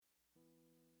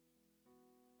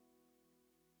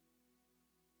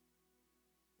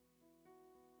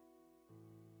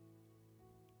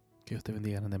Que Dios te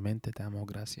bendiga grandemente. Te damos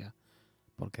gracias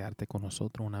por quedarte con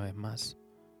nosotros una vez más.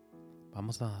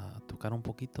 Vamos a tocar un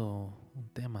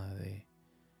tema de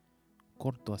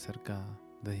corto acerca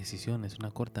de decisiones,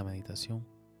 una corta meditación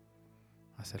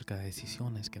acerca de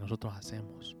decisiones que nosotros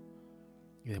hacemos.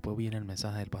 Y después viene el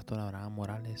mensaje del pastor Abraham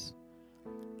Morales.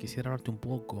 Quisiera hablarte un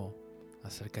poco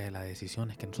acerca de las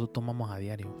decisiones que nosotros tomamos a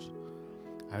diario.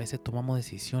 A veces tomamos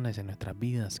decisiones en nuestras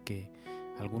vidas que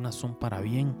algunas son para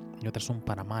bien y otras son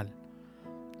para mal.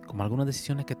 Como algunas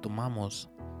decisiones que tomamos,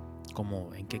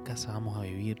 como en qué casa vamos a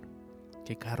vivir,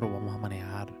 qué carro vamos a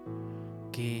manejar,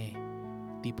 qué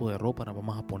tipo de ropa nos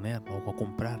vamos a poner o a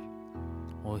comprar,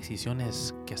 o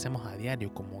decisiones que hacemos a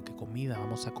diario, como qué comida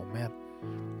vamos a comer,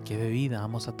 qué bebida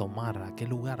vamos a tomar, a qué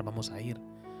lugar vamos a ir,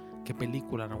 qué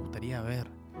película nos gustaría ver.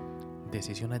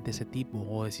 Decisiones de ese tipo,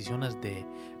 o decisiones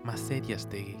más serias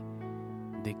de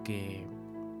qué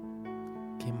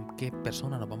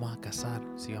persona nos vamos a casar,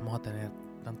 si vamos a tener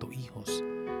tantos hijos,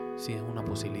 si es una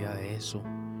posibilidad de eso.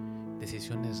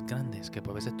 Decisiones grandes que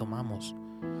a veces tomamos,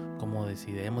 como de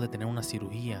si debemos de tener una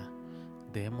cirugía,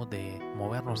 debemos de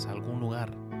movernos a algún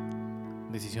lugar.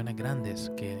 Decisiones grandes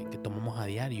que tomamos a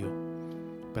diario,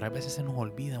 pero a veces se nos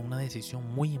olvida una decisión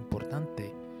muy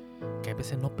importante que a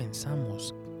veces no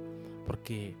pensamos,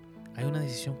 porque hay una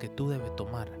decisión que tú debes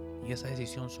tomar y esa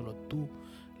decisión solo tú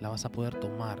la vas a poder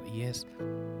tomar, y es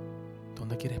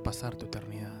dónde quieres pasar tu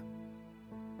eternidad,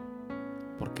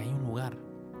 porque hay un lugar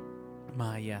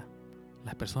más allá.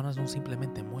 Las personas no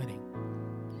simplemente mueren,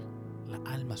 las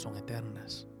almas son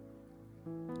eternas,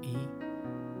 y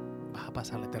vas a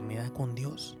pasar la eternidad con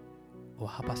Dios o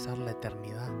vas a pasar la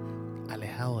eternidad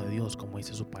alejado de Dios, como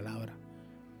dice su palabra.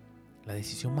 La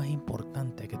decisión más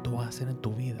importante que tú vas a hacer en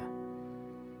tu vida,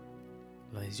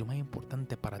 la decisión más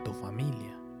importante para tu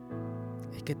familia,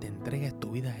 es que te entregues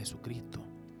tu vida a Jesucristo,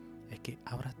 es que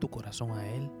abras tu corazón a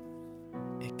Él,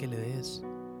 es que le des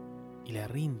y le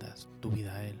rindas tu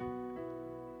vida a Él.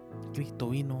 Cristo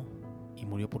vino y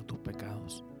murió por tus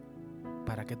pecados,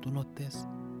 para que tú no estés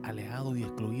alejado y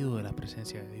excluido de la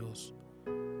presencia de Dios.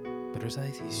 Pero esa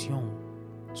decisión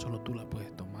solo tú la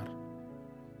puedes tomar.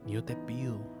 Y yo te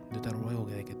pido, yo te ruego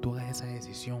que de que tú hagas esa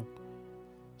decisión.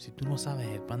 Si tú no sabes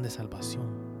el plan de salvación,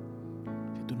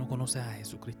 si tú no conoces a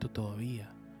Jesucristo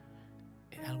todavía,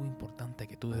 es algo importante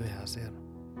que tú debes hacer,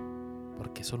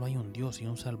 porque solo hay un Dios y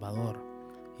un Salvador,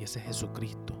 y ese es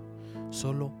Jesucristo.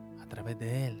 Solo a través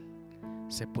de Él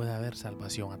se puede haber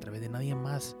salvación, a través de nadie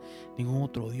más, ningún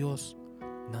otro Dios,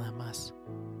 nada más.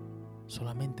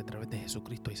 Solamente a través de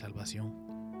Jesucristo hay salvación.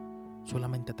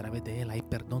 Solamente a través de Él hay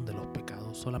perdón de los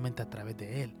pecados. Solamente a través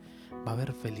de Él va a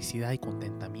haber felicidad y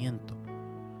contentamiento.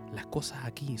 Las cosas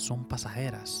aquí son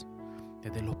pasajeras.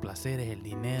 Desde los placeres, el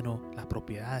dinero, las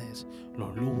propiedades,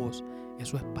 los lujos,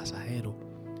 eso es pasajero.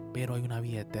 Pero hay una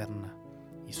vida eterna.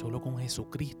 Y solo con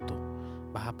Jesucristo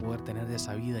vas a poder tener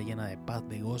esa vida llena de paz,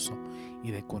 de gozo y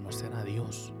de conocer a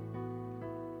Dios.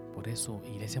 Por eso,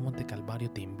 Iglesia Monte Calvario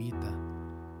te invita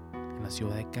en la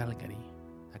ciudad de Calgary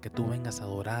a que tú vengas a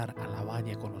adorar, a alabar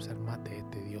y a conocer más de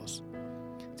este Dios.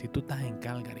 Si tú estás en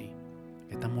Calgary,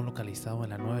 estamos localizados en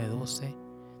la 912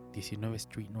 19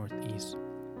 Street Northeast.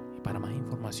 Y para más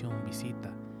información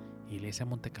visita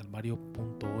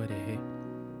iglesiamontecalvario.org.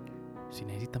 Si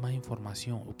necesitas más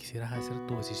información o quisieras hacer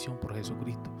tu decisión por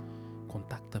Jesucristo,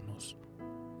 contáctanos.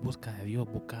 Busca de Dios,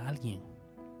 busca a alguien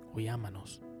o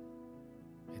llámanos.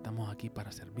 Estamos aquí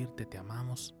para servirte, te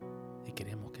amamos y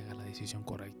queremos que hagas la decisión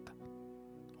correcta.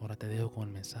 Ahora te dejo con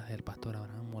el mensaje del pastor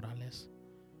Abraham Morales,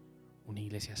 una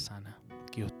iglesia sana.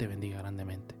 Que Dios te bendiga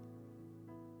grandemente.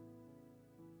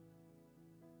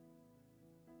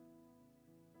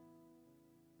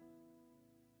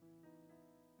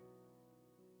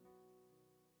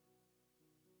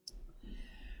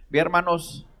 Bien,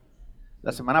 hermanos,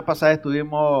 la semana pasada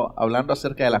estuvimos hablando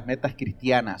acerca de las metas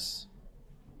cristianas.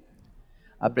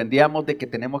 Aprendíamos de que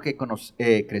tenemos que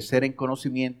crecer en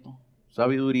conocimiento,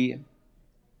 sabiduría,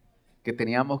 que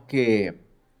teníamos que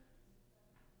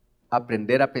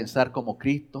aprender a pensar como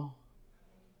Cristo.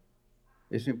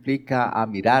 Eso implica a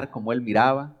mirar como Él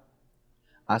miraba,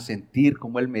 a sentir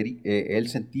como Él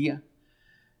sentía.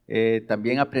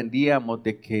 También aprendíamos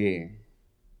de que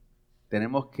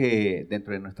tenemos que,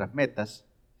 dentro de nuestras metas,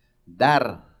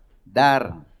 dar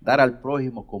al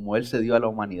prójimo como Él se dio a la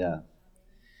humanidad.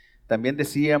 También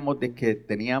decíamos de que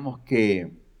teníamos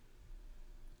que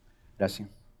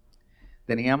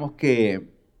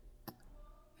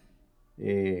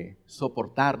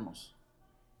soportarnos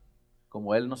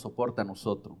como Él nos soporta a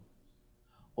nosotros.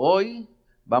 Hoy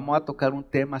vamos a tocar un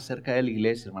tema acerca de la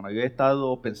iglesia, hermano. Yo he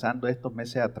estado pensando estos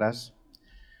meses atrás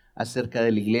acerca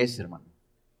de la iglesia, hermano.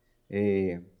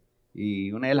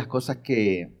 Y una de las cosas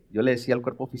que yo le decía al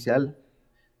cuerpo oficial,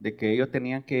 de que ellos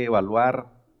tenían que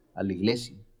evaluar a la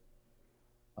iglesia,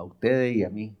 a ustedes y a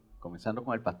mí, comenzando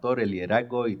con el pastor, el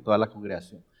liderazgo y toda la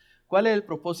congregación. ¿Cuál es el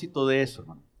propósito de eso,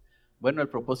 hermano? Bueno, el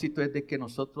propósito es de que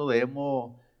nosotros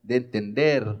debemos de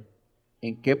entender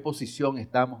en qué posición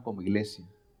estamos como iglesia.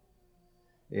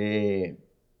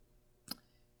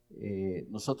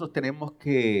 Nosotros tenemos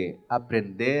que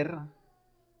aprender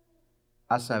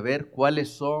a saber cuáles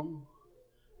son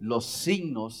los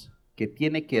signos que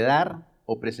tiene que dar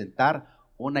o presentar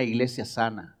una iglesia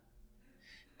sana.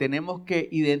 Tenemos que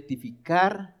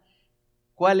identificar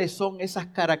cuáles son esas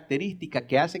características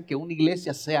que hacen que una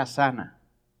iglesia sea sana.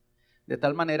 De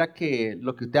tal manera que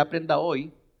lo que usted aprenda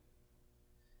hoy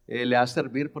le va a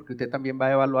servir, porque usted también va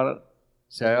a evaluar,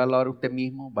 se va a evaluar usted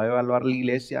mismo, va a evaluar la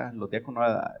iglesia, los diáconos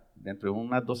dentro de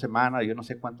unas 2 semanas, yo no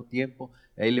sé cuánto tiempo,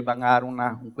 ahí les van a dar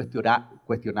un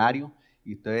cuestionario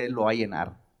y usted lo va a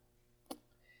llenar.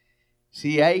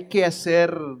 Si hay que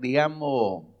hacer,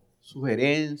 digamos,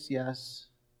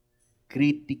 sugerencias,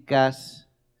 críticas,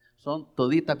 son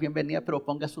toditas bienvenidas, pero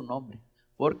ponga su nombre,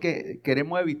 porque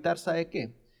queremos evitar, ¿sabe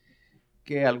qué?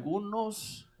 Que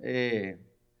algunos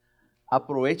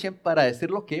aprovechen para decir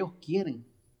lo que ellos quieren.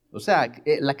 O sea,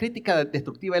 la crítica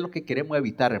destructiva es lo que queremos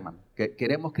evitar, hermano. Que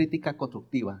queremos crítica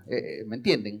constructiva. ¿Me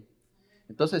entienden?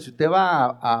 Entonces, si usted va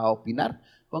a opinar,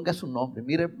 ponga su nombre.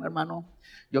 Mire, hermano,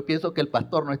 yo pienso que el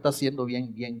pastor no está haciendo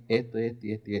bien esto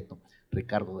y esto.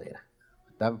 Ricardo Dera.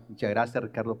 Muchas gracias,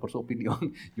 Ricardo, por su opinión.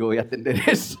 Yo voy a atender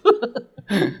eso.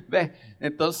 ¿Ve?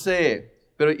 Entonces,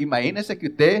 pero imagínese que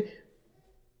usted,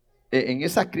 en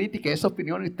esa crítica, en esa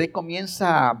opinión, usted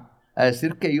comienza a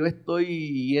decir que yo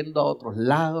estoy yendo a otros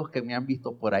lados, que me han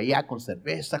visto por allá con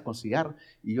cerveza, con cigarro,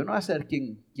 y yo no voy a saber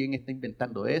quién está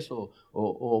inventando eso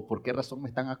o por qué razón me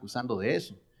están acusando de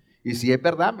eso. Y si es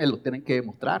verdad, me lo tienen que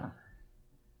demostrar.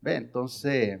 ¿Ve?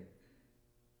 Entonces,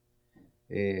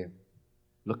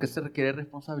 lo que se requiere es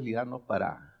responsabilidad, ¿no?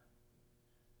 Para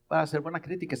hacer buenas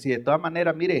críticas. Y de todas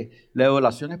maneras, mire, la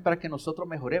evaluación es para que nosotros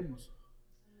mejoremos,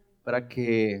 para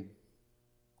que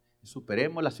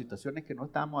superemos las situaciones que no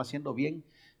estamos haciendo bien.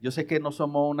 Yo sé que no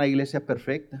somos una iglesia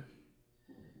perfecta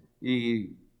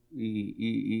y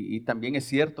también es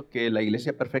cierto que la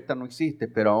iglesia perfecta no existe,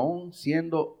 pero aún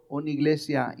siendo una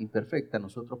iglesia imperfecta,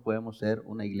 nosotros podemos ser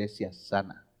una iglesia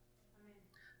sana.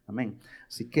 Amén.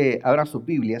 Así que abran sus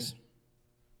Biblias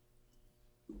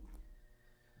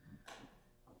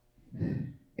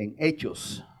en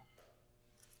Hechos,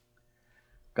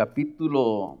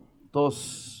 capítulo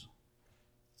 2.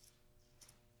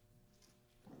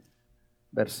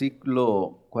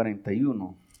 Versículo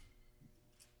 41.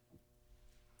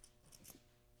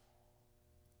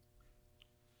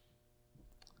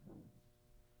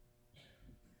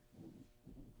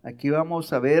 Aquí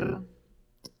vamos a ver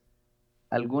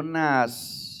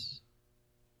algunas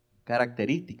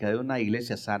características de una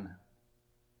iglesia sana.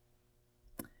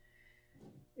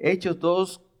 Hechos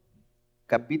 2,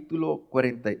 capítulo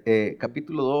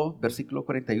 2, versículo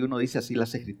 41 dice así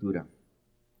las Escrituras.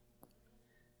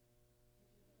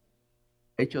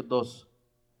 Hechos 2.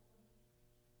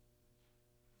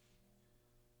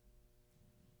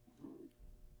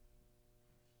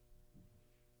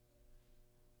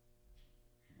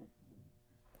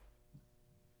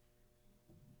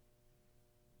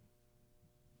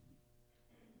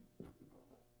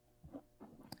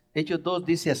 Hechos 2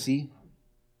 dice así: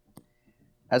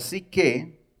 así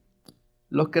que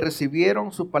los que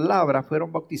recibieron su palabra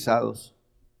fueron bautizados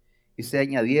y se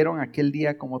añadieron aquel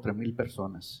día como 3,000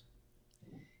 personas.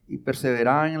 Y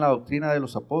perseveraban en la doctrina de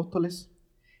los apóstoles,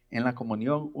 en la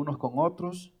comunión unos con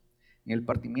otros, en el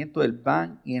partimiento del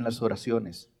pan y en las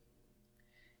oraciones.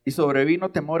 Y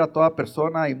sobrevino temor a toda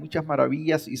persona, y muchas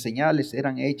maravillas y señales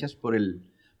eran hechas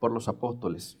por los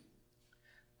apóstoles.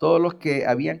 Todos los que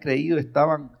habían creído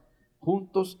estaban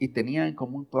juntos y tenían en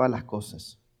común todas las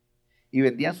cosas. Y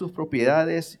vendían sus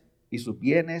propiedades y sus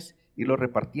bienes y los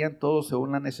repartían todos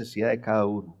según la necesidad de cada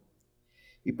uno.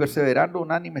 Y perseverando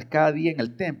unánimes cada día en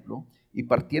el templo y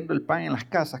partiendo el pan en las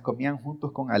casas, comían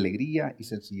juntos con alegría y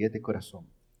sencillez de corazón,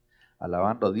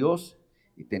 alabando a Dios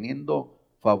y teniendo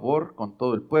favor con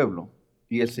todo el pueblo.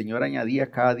 Y el Señor añadía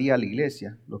cada día a la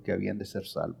iglesia los que habían de ser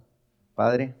salvos.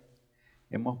 Padre,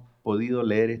 hemos podido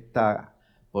leer esta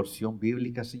porción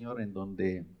bíblica, Señor, en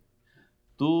donde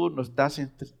tú nos estás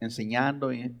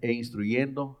enseñando e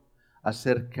instruyendo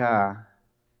acerca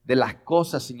de las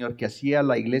cosas, Señor, que hacía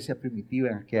la iglesia primitiva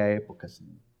en aquella época,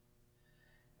 Señor.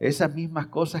 Esas mismas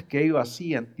cosas que ellos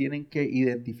hacían tienen que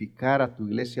identificar a tu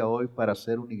iglesia hoy para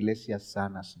ser una iglesia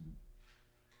sana, Señor.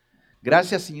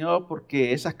 Gracias, Señor,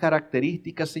 porque esas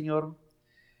características, Señor,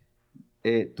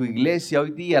 tu iglesia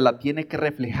hoy día la tiene que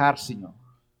reflejar, Señor.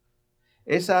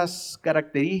 Esas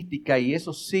características y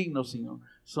esos signos, Señor,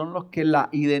 son los que la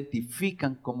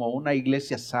identifican como una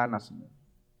iglesia sana, Señor.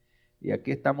 Y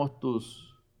aquí estamos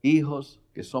tus hijos,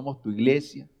 que somos tu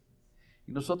iglesia.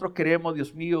 Y nosotros queremos,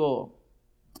 Dios mío,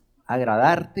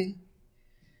 agradarte,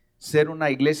 ser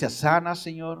una iglesia sana,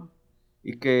 Señor,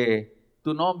 y que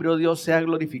tu nombre, oh Dios, sea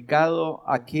glorificado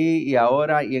aquí y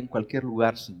ahora y en cualquier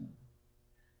lugar, Señor.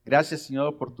 Gracias,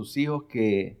 Señor, por tus hijos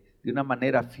que de una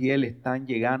manera fiel están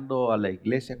llegando a la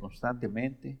iglesia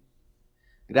constantemente.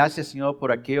 Gracias, Señor,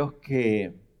 por aquellos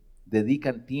que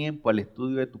dedican tiempo al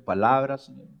estudio de tu palabra,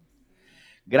 Señor.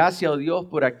 Gracias, oh Dios,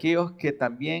 por aquellos que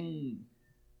también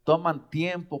toman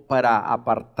tiempo para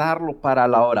apartarlo para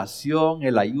la oración,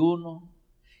 el ayuno.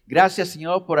 Gracias,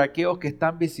 Señor, por aquellos que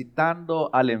están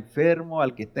visitando al enfermo,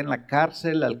 al que está en la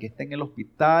cárcel, al que está en el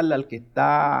hospital, al que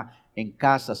está en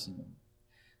casa, Señor.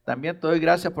 También te doy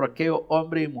gracias por aquellos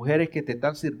hombres y mujeres que te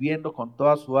están sirviendo con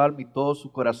toda su alma y todo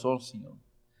su corazón, Señor.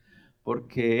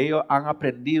 Porque ellos han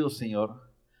aprendido,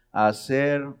 Señor, a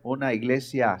hacer una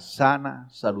iglesia sana,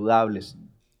 saludable,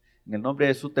 Señor. En el nombre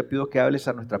de Jesús te pido que hables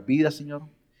a nuestra vida, Señor,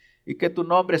 y que tu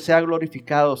nombre sea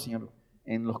glorificado, Señor,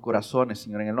 en los corazones,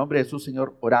 Señor. En el nombre de Jesús,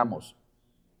 Señor, oramos.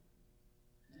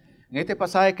 En este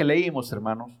pasaje que leímos,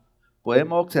 hermanos,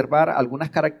 podemos observar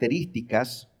algunas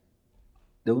características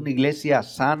de una iglesia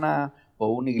sana o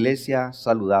una iglesia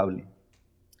saludable.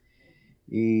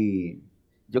 Y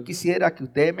yo quisiera que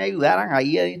ustedes me ayudaran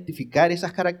ahí a identificar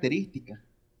esas características.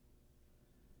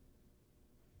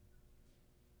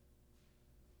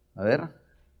 A ver.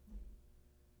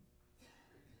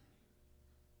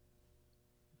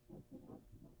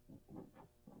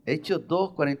 Hechos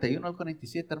 2, 41 al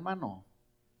 47, hermano.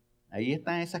 Ahí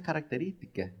están esas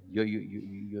características.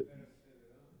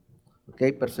 Ok,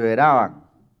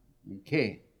 perseveraban. ¿En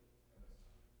qué?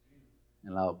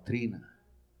 En la doctrina.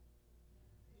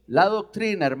 La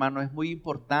doctrina, hermano, es muy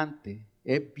importante.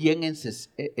 Es bien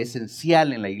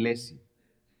esencial en la iglesia.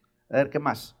 A ver, ¿qué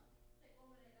más?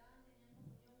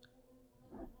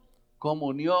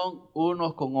 Comunión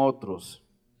unos con otros.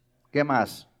 ¿Qué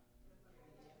más?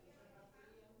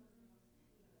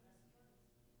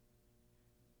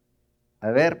 A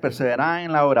ver, perseveraban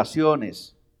en las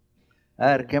oraciones.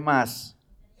 A ver, ¿qué más?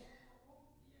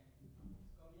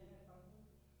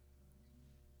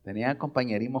 Tenían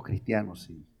compañerismo cristiano,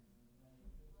 sí.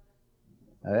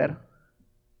 A ver.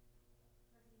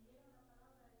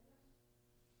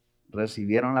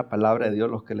 Recibieron la palabra de Dios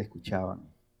los que la escuchaban.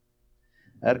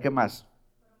 A ver, ¿qué más?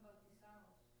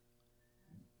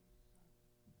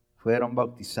 Fueron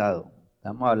bautizados.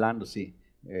 Estamos hablando, sí.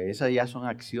 Esas ya son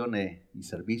acciones y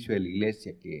servicios de la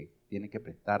iglesia que tiene que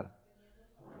prestar.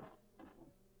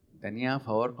 Tenían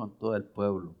favor con todo el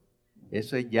pueblo.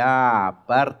 Eso es ya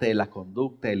parte de la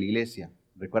conducta de la iglesia.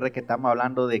 Recuerda que estamos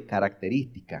hablando de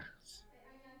características.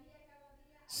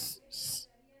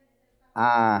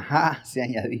 Ajá,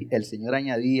 el Señor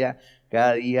añadía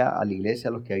cada día a la iglesia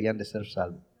a los que habían de ser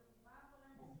salvos.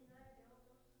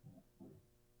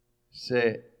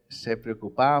 Se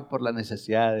preocupaban por la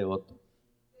necesidad de otros.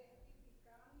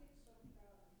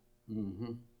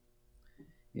 Uh-huh.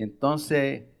 Y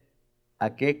entonces,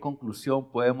 ¿a qué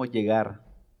conclusión podemos llegar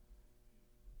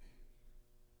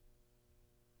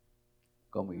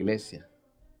como iglesia?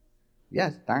 Ya,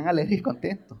 están alegres y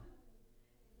contentos.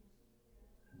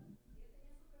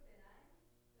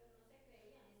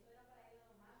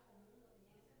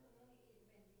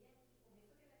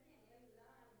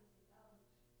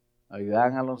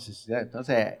 Ayudaban a los necesitados.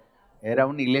 Entonces, era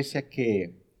una iglesia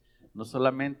que no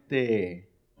solamente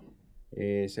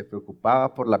se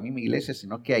preocupaba por la misma iglesia,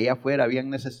 sino que allá afuera habían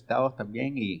necesitados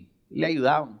también y le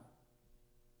ayudaban.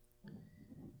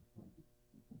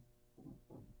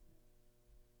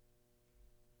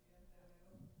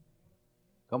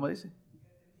 ¿Cómo dice?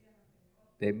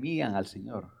 Temían al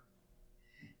Señor.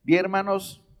 Bien,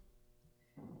 hermanos,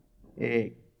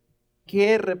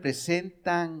 ¿qué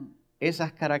representan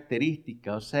esas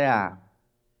características? O sea,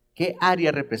 ¿qué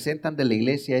área representan de la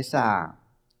iglesia esas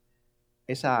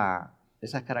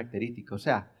características? O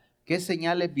sea, ¿qué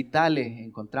señales vitales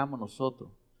encontramos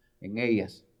nosotros en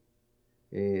ellas?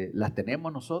 ¿Las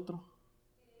tenemos nosotros?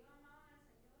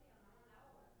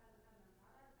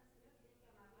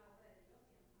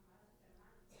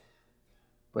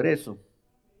 Por eso,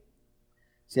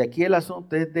 si aquí el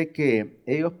asunto es de que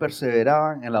ellos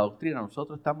perseveraban en la doctrina,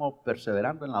 ¿nosotros estamos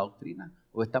perseverando en la doctrina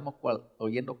o estamos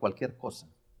oyendo cualquier cosa?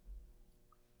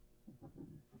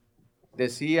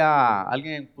 Decía,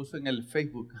 alguien puso en el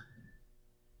Facebook,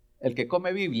 el que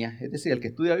come Biblia, es decir, el que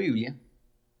estudia Biblia,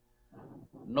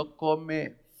 no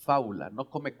come fábula, no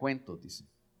come cuentos, dice.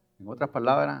 En otras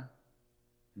palabras,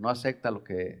 no acepta lo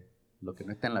que no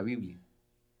está en la Biblia.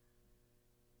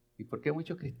 ¿Y por qué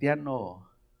muchos cristianos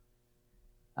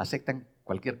aceptan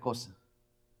cualquier cosa?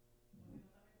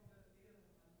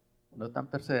 No están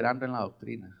perseverando en la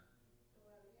doctrina.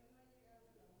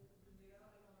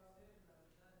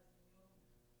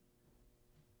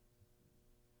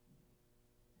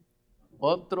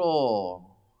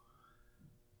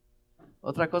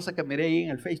 Otra cosa que miré ahí en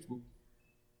el Facebook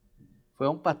fue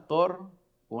un pastor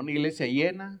con una iglesia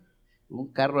llena,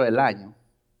 un carro del año.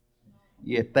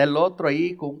 Y está el otro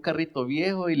ahí con un carrito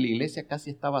viejo y la iglesia casi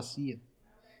está vacía.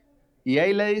 Y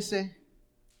ahí le dice,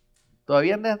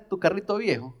 ¿todavía andas tu carrito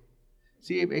viejo?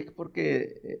 Sí, es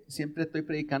porque siempre estoy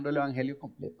predicando el evangelio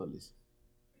completo, le dice.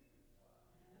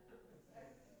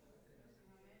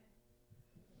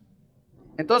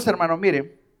 Entonces, hermanos,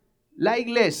 miren, la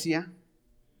iglesia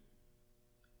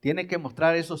tiene que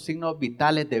mostrar esos signos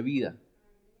vitales de vida.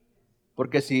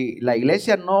 Porque si la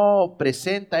iglesia no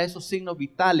presenta esos signos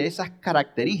vitales, esas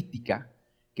características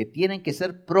que tienen que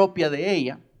ser propias de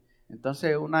ella,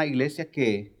 entonces es una iglesia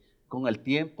que con el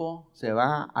tiempo se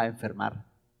va a enfermar.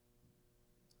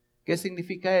 ¿Qué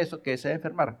significa eso? Que se va a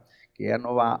enfermar. Que ya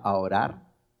no va a orar,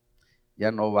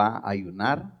 ya no va a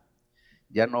ayunar,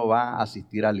 ya no va a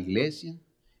asistir a la iglesia.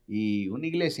 Y una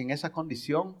iglesia en esa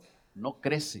condición no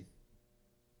crece.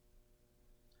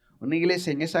 Una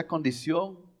iglesia en esa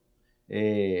condición,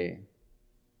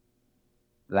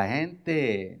 la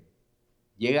gente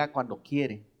llega cuando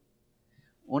quiere.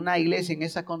 Una iglesia en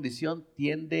esa condición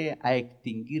tiende a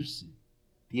extinguirse,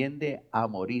 tiende a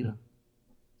morir.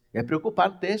 Es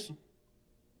preocupante eso.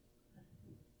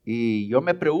 Y yo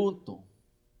me pregunto,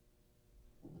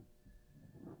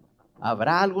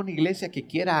 ¿habrá alguna iglesia que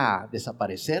quiera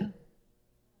desaparecer?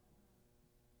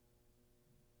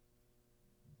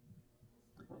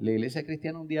 La iglesia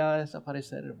cristiana un día va a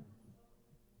desaparecer, hermano.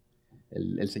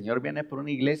 El Señor viene por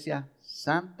una iglesia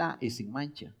santa y sin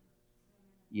mancha.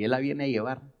 Y Él la viene a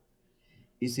llevar.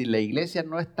 Y si la iglesia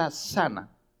no está sana,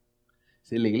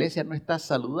 si la iglesia no está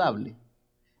saludable,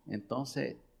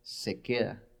 entonces se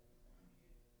queda.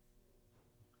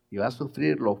 Y va a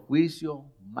sufrir los juicios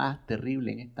más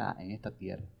terribles en esta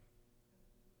tierra.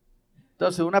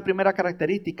 Entonces, una primera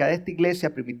característica de esta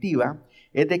iglesia primitiva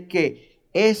es de que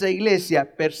esa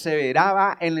iglesia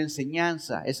perseveraba en la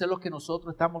enseñanza. Eso es lo que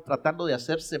nosotros estamos tratando de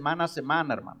hacer semana a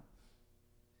semana, hermano.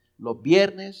 Los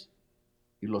viernes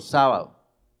y los sábados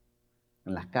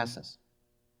en las casas.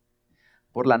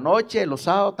 Por la noche, los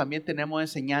sábados también tenemos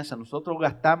enseñanza. Nosotros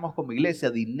gastamos como iglesia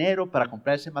dinero para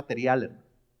comprar ese material, hermano.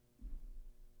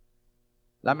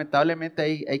 Lamentablemente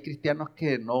hay cristianos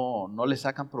que no le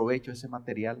sacan provecho a ese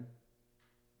material.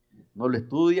 No lo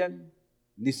estudian,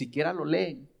 ni siquiera lo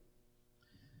leen.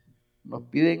 Nos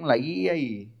piden la guía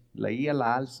y la guía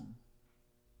la alzan.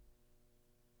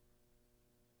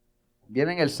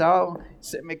 Vienen el sábado,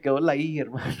 se me quedó la guía,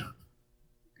 hermano.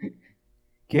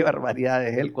 Qué barbaridad,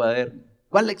 es el cuaderno.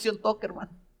 ¿Cuál lección toca,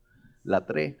 hermano? La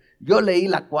 3. Yo leí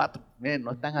la 4. Miren,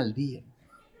 no están al día.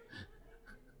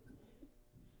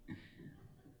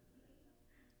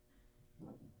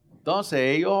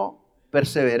 Entonces ellos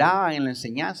perseveraban en la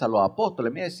enseñanza, los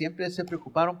apóstoles, miren, siempre se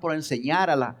preocuparon por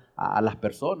enseñar a las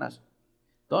personas.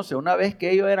 Entonces, una vez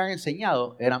que ellos eran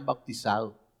enseñados, eran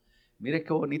bautizados. Mire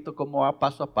qué bonito cómo va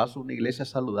paso a paso una iglesia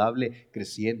saludable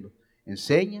creciendo.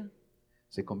 Enseñan,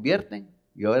 se convierten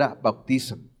y ahora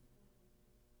bautizan.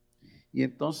 Y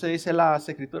entonces dice la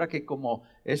Escritura que como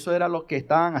eso era lo que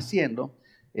estaban haciendo,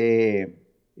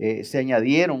 se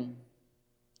añadieron,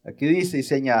 aquí dice, y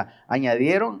se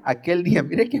añadieron aquel día,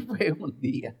 mire que fue un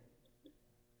día,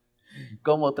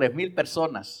 como 3,000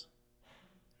 personas.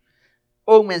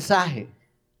 Un mensaje.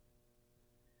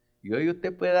 Y hoy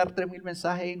usted puede dar 3,000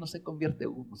 mensajes y no se convierte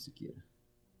uno siquiera.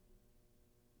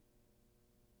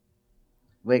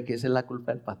 Güey, que esa es la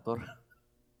culpa del pastor.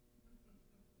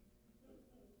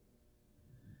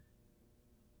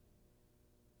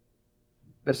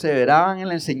 Perseveraban en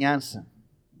la enseñanza.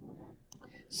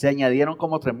 Se añadieron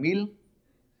como 3,000.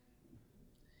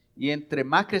 Y entre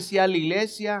más crecía la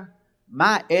iglesia,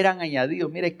 más eran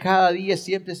añadidos. Mire, cada día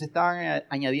siempre se estaban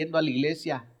añadiendo a la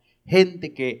iglesia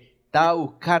gente que estaba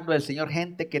buscando al Señor,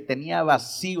 gente que tenía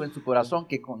vacío en su corazón,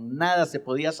 que con nada se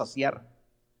podía saciar.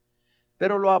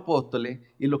 Pero los apóstoles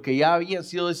y los que ya habían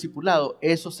sido discipulados,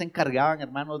 esos se encargaban,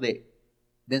 hermanos, de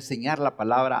enseñar la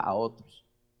palabra a otros.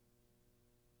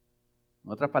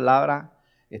 En otras palabras,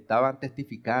 estaban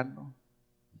testificando,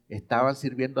 estaban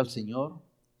sirviendo al Señor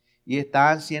y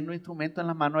estaban siendo instrumentos en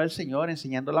las manos del Señor,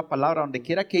 enseñando la palabra. Donde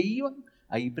quiera que iban,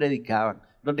 ahí predicaban.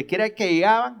 Donde quiera que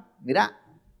llegaban, mira,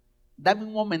 dame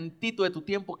un momentito de tu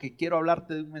tiempo que quiero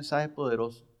hablarte de un mensaje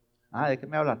poderoso. ¿De qué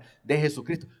me hablar? De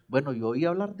Jesucristo. Bueno, yo oí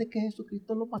hablar de que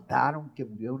Jesucristo lo mataron, que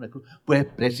murió en una cruz. Pues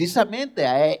precisamente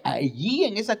allí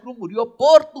en esa cruz murió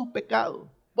por tus pecados,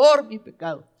 por mis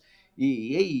pecados.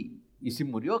 Y si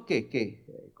murió,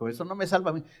 ¿qué? Con eso no me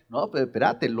salva a mí. No, pero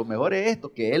espérate, lo mejor es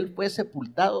esto, que Él fue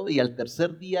sepultado y al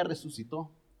tercer día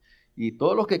resucitó. Y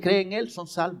todos los que creen en Él son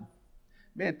salvos.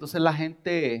 Bien, entonces la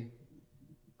gente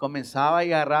comenzaba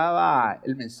y agarraba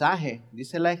el mensaje.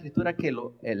 Dice la Escritura que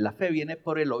la fe viene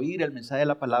por el oír el mensaje de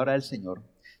la palabra del Señor.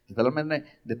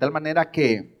 De tal manera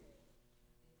que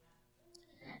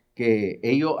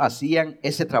ellos hacían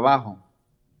ese trabajo.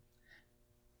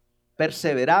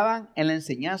 Perseveraban en la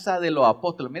enseñanza de los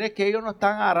apóstoles. Mire que ellos no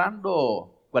estaban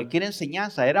agarrando cualquier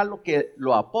enseñanza, era lo que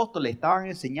los apóstoles estaban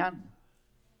enseñando.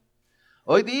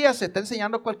 Hoy día se está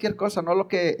enseñando cualquier cosa, no lo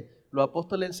que los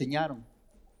apóstoles enseñaron.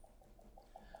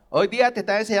 Hoy día te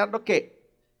está enseñando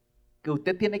que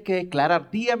usted tiene que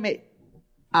declarar. Dígame,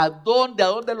 ¿a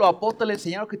dónde los apóstoles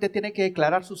enseñaron que usted tiene que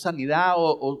declarar su sanidad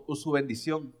o su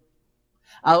bendición?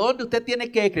 ¿A dónde usted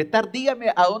tiene que decretar? Dígame,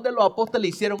 ¿a dónde los apóstoles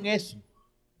hicieron eso?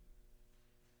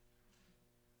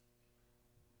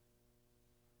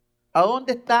 ¿A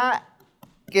dónde está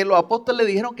que los apóstoles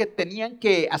dijeron que tenían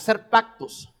que hacer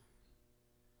pactos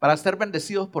para ser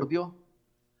bendecidos por Dios?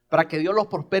 Para que Dios los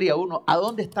prospere a uno. ¿A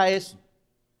dónde está eso?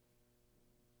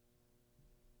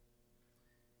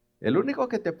 El único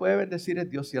que te puede bendecir es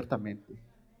Dios, ciertamente.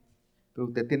 Pero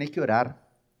usted tiene que orar.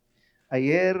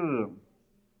 Ayer,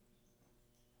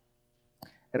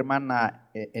 hermana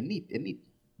Enid,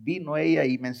 vino ella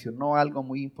y mencionó algo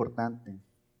muy importante.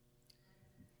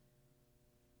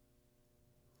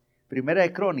 Primera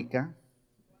de Crónica,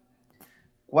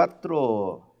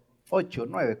 4, 8,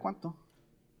 9, ¿cuánto?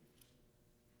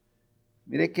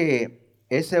 Mire que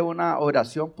esa es una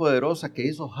oración poderosa que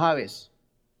hizo Jabes.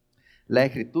 La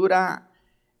Escritura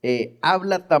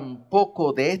habla tan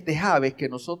poco de este Jabes que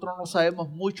nosotros no sabemos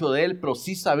mucho de él, pero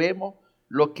sí sabemos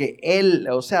lo que él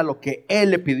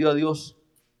le pidió a Dios.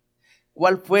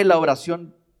 ¿Cuál fue la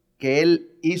oración que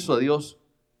él hizo a Dios?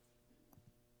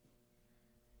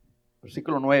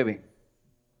 Versículo 9.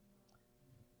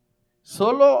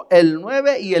 Solo el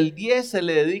 9 y el 10 se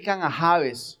le dedican a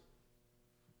Jabes.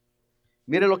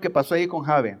 Mire lo que pasó ahí con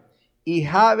Jabes. Y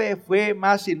Jabes fue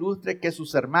más ilustre que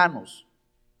sus hermanos,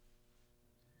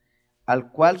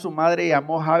 al cual su madre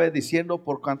llamó Jabes diciendo,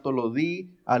 por cuanto lo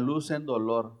di a luz en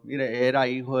dolor. Mire, era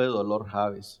hijo de dolor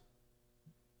Jabes.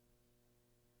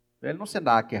 Él no se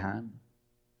andaba quejando.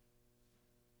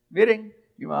 Miren,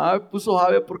 mi mamá puso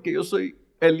Jabes porque yo soy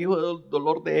el hijo del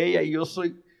dolor de ella y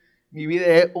mi vida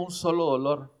es un solo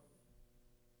dolor.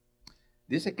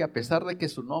 Dice que a pesar de que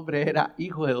su nombre era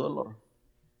hijo de dolor,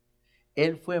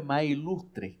 él fue más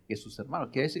ilustre que sus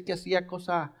hermanos. Quiere decir que hacía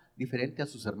cosas diferentes a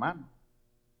sus hermanos.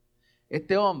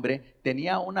 Este hombre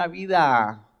tenía una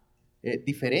vida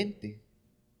diferente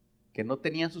que no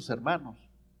tenían sus hermanos.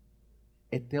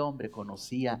 Este hombre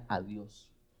conocía a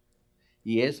Dios.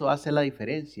 Y eso hace la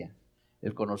diferencia.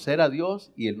 El conocer a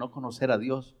Dios y el no conocer a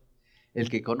Dios. El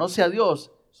que conoce a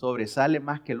Dios sobresale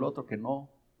más que el otro que no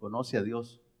conoce a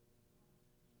Dios.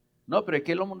 No, pero es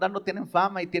que los mundanos tienen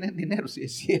fama y tienen dinero, sí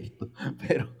es cierto,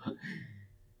 pero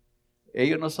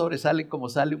ellos no sobresalen como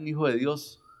sale un hijo de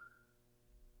Dios.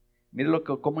 Mire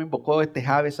cómo invocó este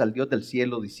Jabes al Dios del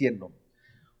cielo diciendo,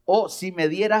 oh, si me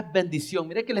dieras bendición.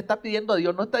 Mire que le está pidiendo a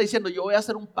Dios, no está diciendo yo voy a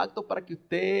hacer un pacto para que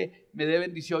usted me dé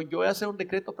bendición, yo voy a hacer un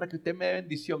decreto para que usted me dé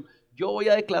bendición, yo voy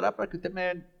a declarar para que usted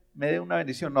me dé una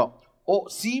bendición. No, oh,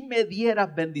 si me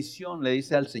dieras bendición, le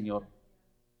dice al Señor,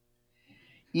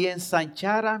 y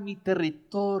ensanchara mi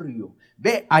territorio.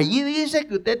 Ve, allí dice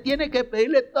que usted tiene que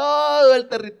pedirle todo el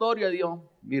territorio a Dios.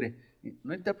 Mire,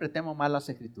 no interpretemos mal las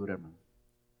Escrituras, hermano.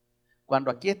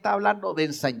 Cuando aquí está hablando de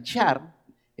ensanchar,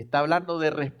 está hablando de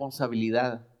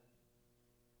responsabilidad.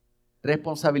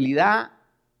 Responsabilidad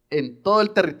en todo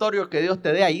el territorio que Dios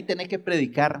te dé, ahí tenés que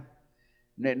predicar.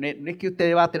 No es que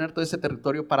usted va a tener todo ese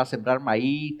territorio para sembrar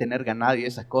maíz, tener ganado y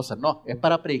esas cosas. No, es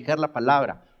para predicar la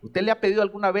palabra. ¿Usted le ha pedido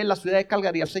alguna vez la ciudad de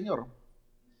Calgary al Señor?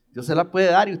 Dios se la puede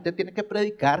dar y usted tiene que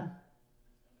predicar.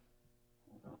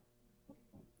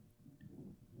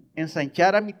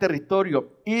 Ensanchar a mi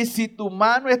territorio. Y si tu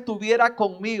mano estuviera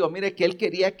conmigo, mire que él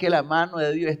quería que la mano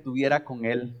de Dios estuviera con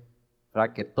él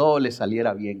para que todo le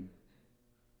saliera bien.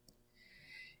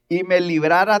 Y me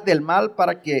libraras del mal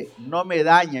para que no me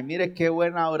dañe. Mire qué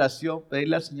buena oración,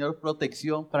 pedirle al Señor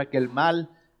protección para que el mal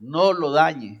no lo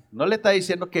dañe. No le está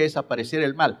diciendo que desapareciera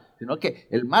el mal, sino que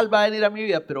el mal va a venir a mi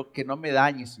vida, pero que no me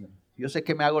dañe, Señor. Yo sé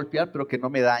que me va a golpear, pero que no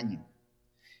me dañe.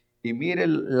 Y mire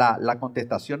la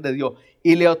contestación de Dios.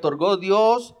 Y le otorgó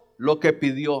Dios lo que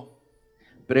pidió.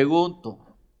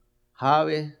 Pregunto,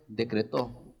 Jabes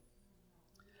decretó,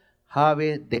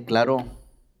 Jabes declaró,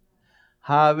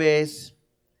 Jabes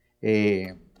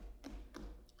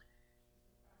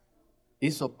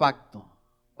hizo pacto.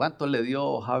 ¿Cuánto le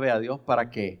dio Jabes a Dios para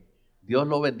que Dios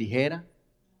lo bendijera?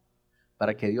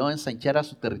 Para que Dios ensanchara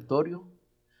su territorio,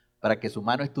 para que su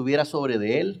mano estuviera sobre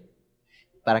de él,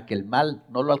 para que el mal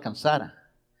no lo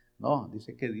alcanzara. No,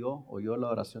 dice que Dios oyó la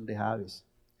oración de Jabes.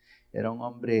 Era un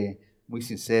hombre muy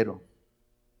sincero.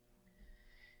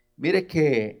 Mire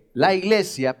que la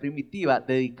iglesia primitiva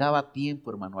dedicaba tiempo,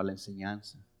 hermano, a la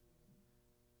enseñanza.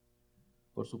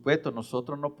 Por supuesto,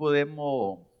 nosotros no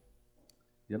podemos,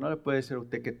 yo no le puedo decir a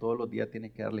usted que todos los días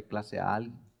tiene que darle clase a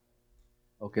alguien,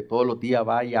 o que todos los días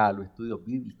vaya a los estudios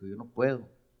bíblicos, yo no puedo.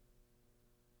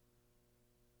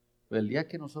 Pero el día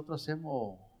que nosotros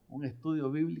hacemos un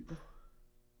estudio bíblico,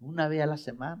 una vez a la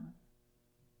semana,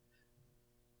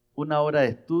 una hora de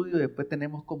estudio, después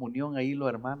tenemos comunión ahí los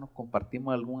hermanos,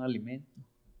 compartimos algún alimento,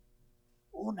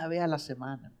 una vez a la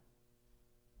semana.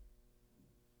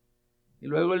 Y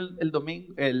luego el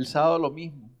domingo, el sábado lo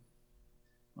mismo.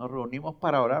 Nos reunimos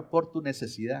para orar por tu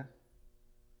necesidad,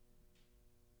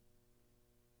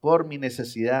 por mi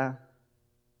necesidad.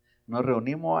 Nos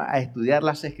reunimos a estudiar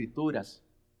las Escrituras.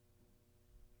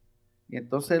 Y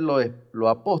entonces los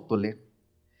apóstoles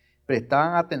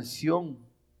prestaban atención,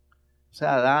 o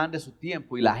sea, daban de su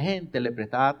tiempo y la gente le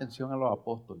prestaba atención a los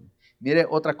apóstoles. Mire,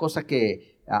 otra cosa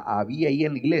que había ahí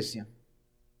en la iglesia,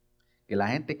 que la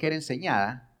gente que era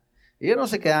enseñada, ellos no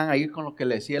se quedaban ahí con lo que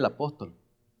le decía el apóstol.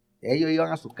 Ellos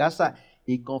iban a su casa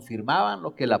y confirmaban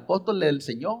lo que el apóstol le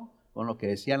enseñó con lo que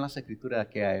decían las escrituras de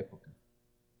aquella época.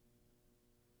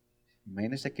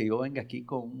 Imagínense que yo venga aquí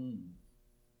con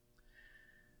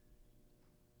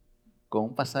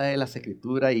un pasaje de las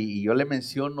escrituras y yo le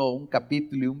menciono un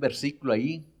capítulo y un versículo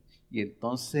ahí, y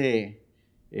entonces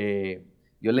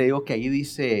yo le digo que ahí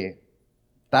dice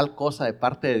tal cosa de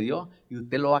parte de Dios y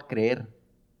usted lo va a creer.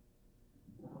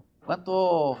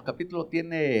 ¿Cuántos capítulos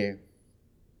tiene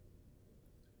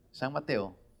San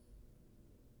Mateo?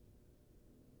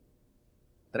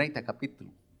 30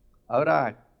 capítulos.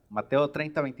 Ahora Mateo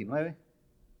 30, 29.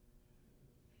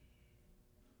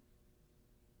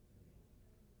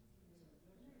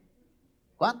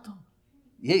 ¿Cuánto?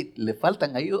 Y le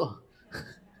faltan ahí dos.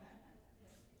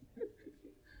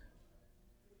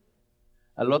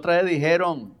 A la otra vez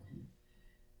dijeron,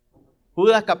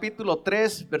 Judas capítulo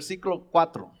 3, versículo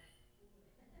 4.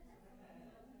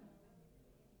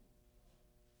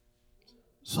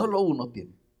 Solo uno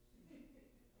tiene.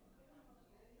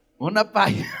 Una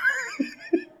página.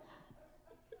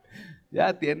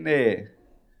 Ya tiene.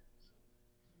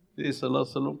 Sí, solo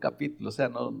un capítulo. O sea,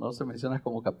 no se menciona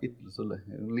como capítulo, solo es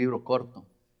un libro corto.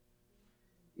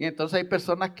 Y entonces hay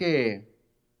personas que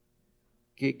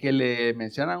le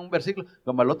mencionan un versículo.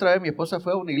 Como la otra vez mi esposa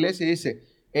fue a una iglesia y dice,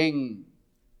 en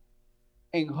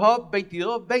Job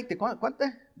 22, 20, ¿cuánto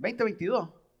es? 20, 22.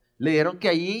 Le dieron que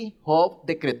allí Job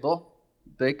decretó.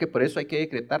 Entonces que por eso hay que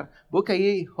decretar. Busca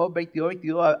ahí Job 22,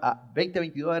 22 a 20,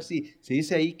 22 a ver si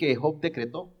dice ahí que Job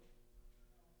decretó.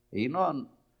 Y no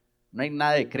hay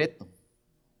nada de decreto.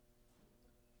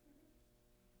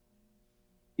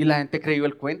 Y la gente creyó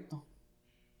el cuento.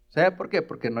 ¿Sabe por qué?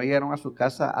 Porque no llegaron a su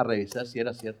casa a revisar si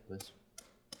era cierto eso.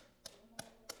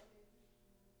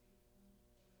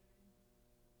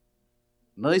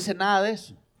 No dice nada de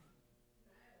eso.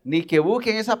 Ni que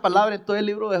busquen esa palabra en todo el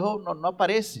libro de Job, no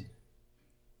aparece.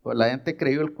 Pues la gente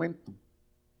creyó el cuento.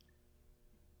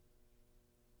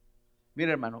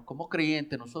 Mira, hermano, como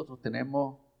creyentes nosotros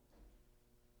tenemos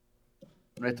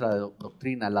nuestra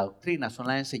doctrina. La doctrina son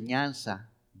las enseñanzas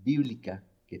bíblicas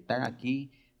que están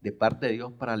aquí de parte de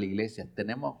Dios para la iglesia.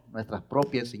 Tenemos nuestras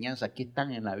propias enseñanzas que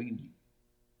están en la Biblia.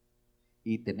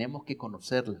 Y tenemos que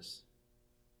conocerlas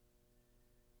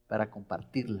para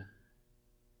compartirlas,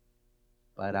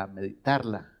 para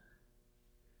meditarlas,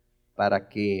 para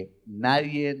que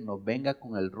nadie nos venga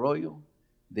con el rollo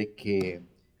de que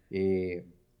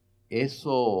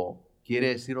eso quiere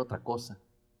decir otra cosa.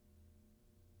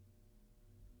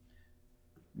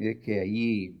 Mire que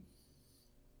ahí,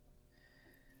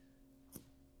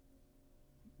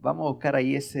 vamos a buscar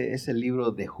ahí ese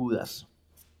libro de Judas.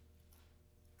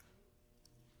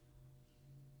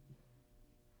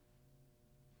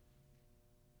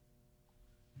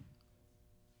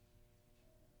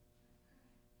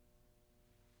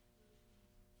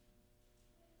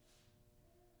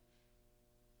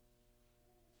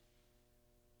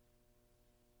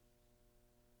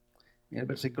 Mira el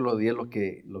versículo 10 lo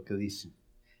que dice.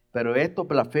 pero estos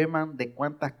blasfeman de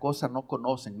cuántas cosas no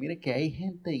conocen. Mire que hay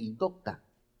gente indocta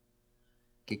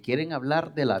que quieren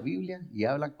hablar de la Biblia y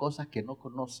hablan cosas que no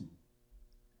conocen.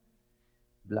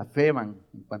 Blasfeman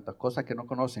en cuanto a cosas que no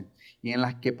conocen y en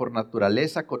las que por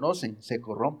naturaleza conocen, se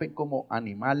corrompen como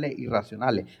animales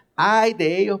irracionales. Ay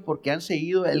de ellos porque han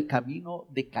seguido el camino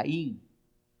de Caín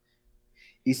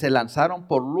y se lanzaron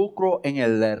por lucro en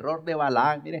el error de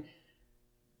Balaam. Mire,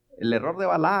 el error de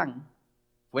Balaam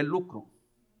fue el lucro.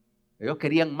 Ellos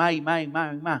querían más y más y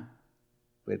más y más.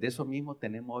 Pues de eso mismo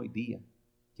tenemos hoy día.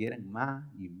 Quieren más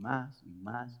y más y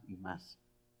más y más.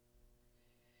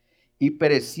 Y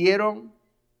perecieron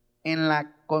en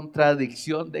la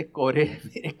contradicción de Coré.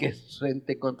 Mire que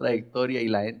gente contradictoria y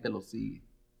la gente lo sigue.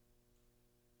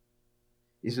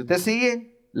 Y si usted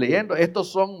sigue leyendo,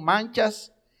 estos son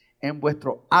manchas en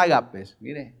vuestro ágapes.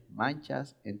 Mire,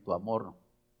 manchas en tu amor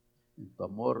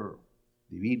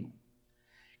divino.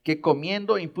 Que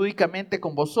comiendo impúdicamente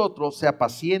con vosotros se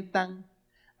apacientan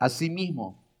a sí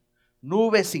mismos.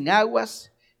 Nubes sin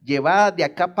aguas, llevadas de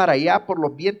acá para allá por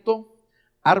los vientos,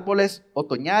 árboles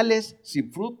otoñales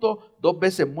sin fruto, 2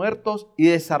 veces muertos y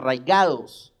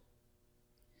desarraigados.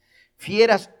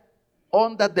 Fieras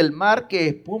ondas del mar que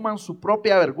espuman su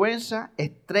propia vergüenza,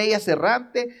 estrellas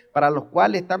errantes para los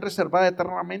cuales están reservadas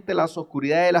eternamente las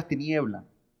oscuridades de las tinieblas.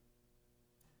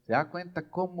 ¿Se da cuenta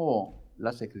cómo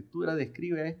las Escrituras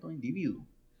describen a estos individuos?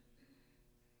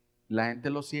 La gente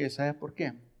los sigue, ¿sabe por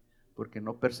qué? Porque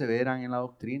no perseveran en la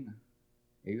doctrina.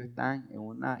 Ellos están en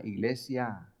una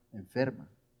iglesia enferma,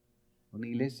 una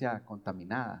iglesia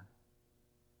contaminada.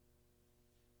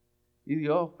 Y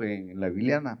Dios, pues, en la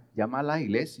Biblia llama a las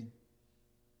iglesias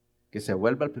que se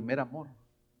vuelva al primer amor,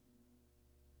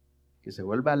 que se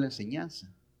vuelva a la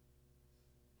enseñanza.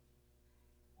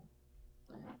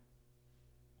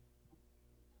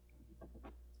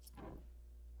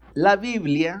 La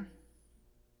Biblia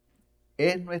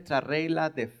es nuestra regla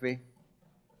de fe.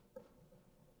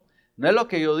 No es lo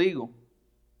que yo digo,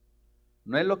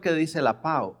 no es lo que dice la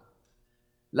PAO.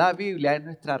 La Biblia es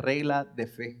nuestra regla de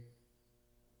fe.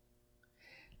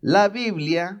 La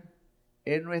Biblia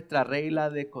es nuestra regla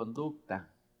de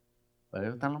conducta. Para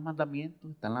eso están los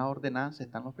mandamientos, están las ordenanzas,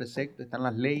 están los preceptos, están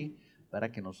las leyes,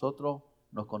 para que nosotros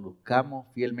nos conduzcamos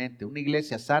fielmente. Una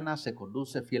iglesia sana se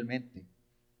conduce fielmente.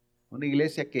 Una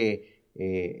iglesia que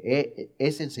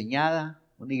es enseñada,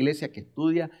 una iglesia que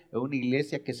estudia, es una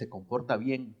iglesia que se comporta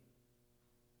bien.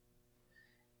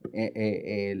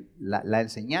 La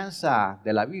enseñanza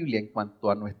de la Biblia en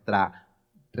cuanto a nuestra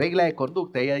regla de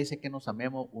conducta, ella dice que nos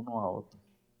amemos uno a otro.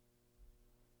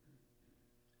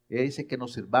 Ella dice que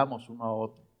nos sirvamos uno a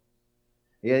otro.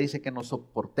 Ella dice que nos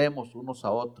soportemos unos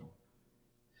a otros.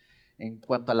 En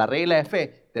cuanto a la regla de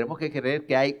fe, tenemos que creer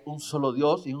que hay un solo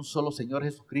Dios y un solo Señor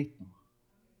Jesucristo.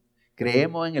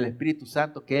 Creemos en el Espíritu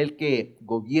Santo, que es el que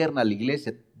gobierna la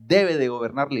iglesia, debe de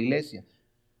gobernar la iglesia.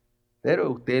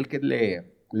 Pero usted es el que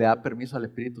le da permiso al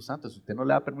Espíritu Santo. Si usted no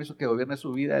le da permiso que gobierne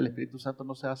su vida, el Espíritu Santo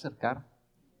no se va a acercar.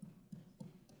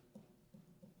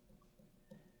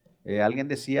 Alguien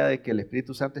decía de que el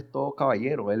Espíritu Santo es todo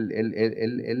caballero.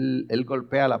 Él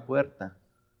golpea la puerta.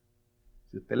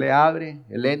 Si usted le abre,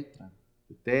 Él entra.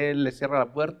 Si usted le cierra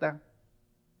la puerta,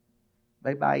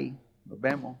 bye bye, nos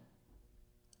vemos.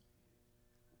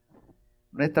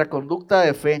 Nuestra conducta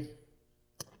de fe.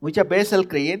 Muchas veces el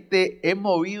creyente es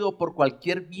movido por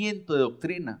cualquier viento de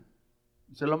doctrina.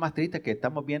 Eso es lo más triste que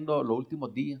estamos viendo los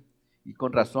últimos días. Y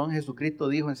con razón Jesucristo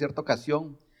dijo en cierta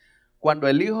ocasión: cuando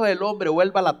el Hijo del Hombre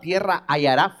vuelva a la tierra,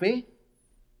 ¿hallará fe?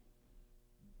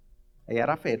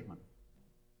 ¿Hallará fe, hermano?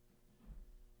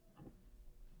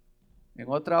 En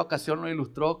otra ocasión lo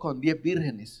ilustró con 10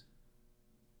 vírgenes.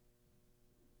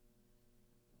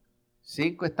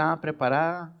 5 estaban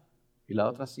preparadas y las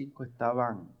otras 5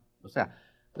 estaban, o sea,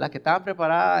 las que estaban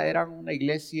preparadas eran una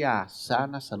iglesia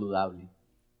sana, saludable.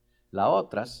 Las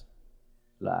otras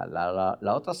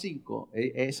 5,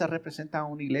 esas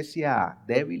representan una iglesia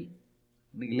débil,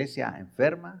 una iglesia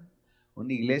enferma,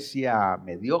 una iglesia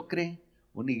mediocre,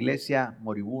 una iglesia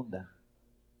moribunda.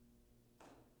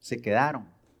 Se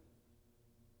quedaron.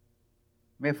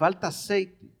 Me falta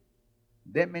aceite,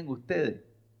 denme ustedes.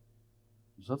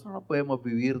 Nosotros no podemos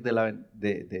vivir de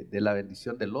la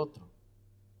bendición del otro.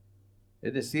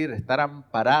 Es decir, estar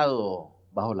amparado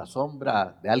bajo la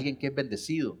sombra de alguien que es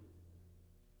bendecido.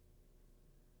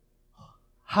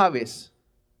 Jabes,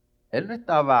 él no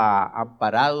estaba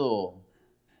amparado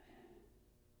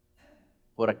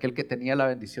por aquel que tenía la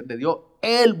bendición de Dios.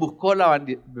 Él buscó la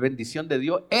bendición de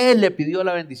Dios. Él le pidió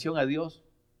la bendición a Dios.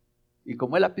 Y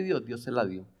como él la pidió, Dios se la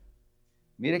dio.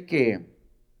 Mire que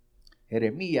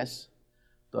Jeremías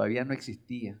todavía no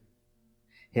existía.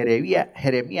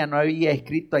 Jeremías no había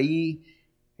escrito ahí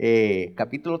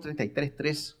capítulo 33,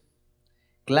 3.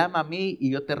 Clama a mí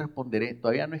y yo te responderé.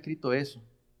 Todavía no he escrito eso.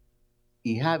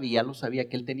 Y Javi ya lo sabía,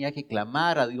 que él tenía que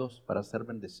clamar a Dios para ser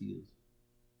bendecidos.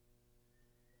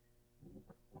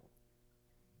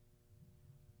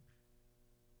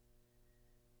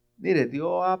 Mire,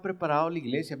 Dios ha preparado la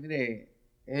iglesia. Mire,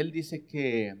 Él dice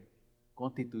que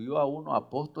constituyó a unos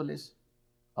apóstoles,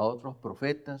 a otros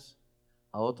profetas,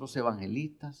 a otros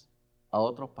evangelistas, a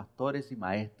otros pastores y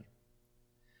maestros.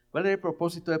 ¿Cuál es el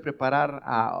propósito de preparar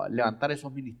a levantar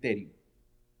esos ministerios?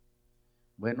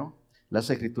 Bueno, las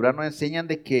escrituras nos enseñan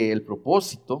de que el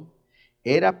propósito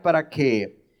era para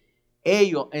que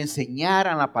ellos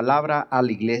enseñaran la palabra a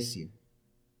la iglesia.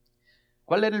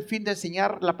 ¿Cuál era el fin de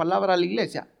enseñar la palabra a la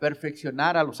iglesia?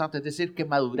 Perfeccionar a los santos, es decir, que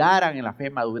maduraran en la fe,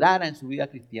 maduraran en su vida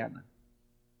cristiana.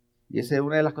 Y esa es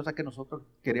una de las cosas que nosotros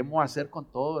queremos hacer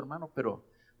con todo, hermano, pero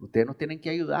ustedes nos tienen que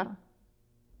ayudar.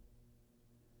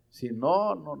 Si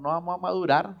no, no vamos a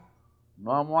madurar,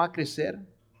 no vamos a crecer.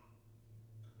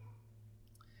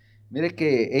 Mire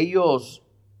que ellos,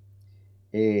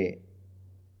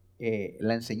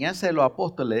 la enseñanza de los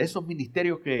apóstoles, de esos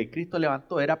ministerios que Cristo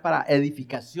levantó, era para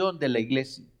edificación de la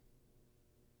iglesia.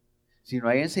 Si no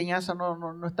hay enseñanza,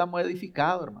 no estamos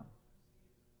edificados, hermano.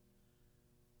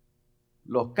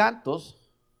 Los cantos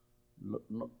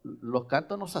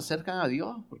nos acercan a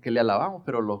Dios porque le alabamos,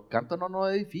 pero los cantos no nos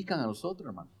edifican a nosotros,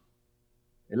 hermano.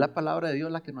 Es la palabra de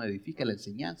Dios la que nos edifica, la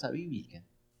enseñanza bíblica.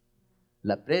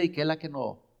 La prédica es la que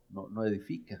nos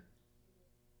edifica.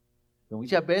 Pero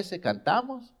muchas veces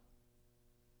cantamos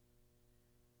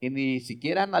y ni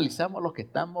siquiera analizamos lo que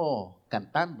estamos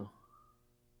cantando.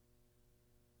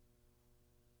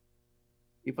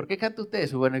 ¿Y por qué canta usted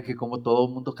eso? Bueno, es que como todo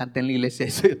el mundo canta en la iglesia,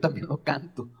 eso yo también lo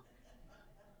canto.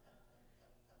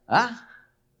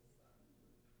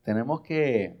 Tenemos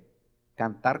que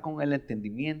cantar con el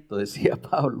entendimiento, decía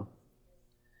Pablo.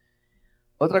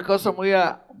 Otra cosa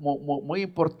muy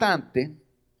importante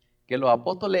que los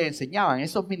apóstoles enseñaban,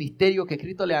 esos ministerios que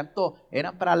Cristo levantó,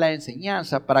 eran para la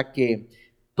enseñanza, para que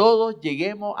todos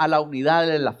lleguemos a la unidad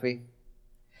de la fe,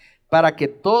 para que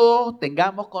todos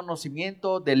tengamos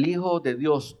conocimiento del Hijo de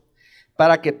Dios,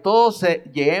 para que todos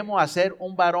lleguemos a ser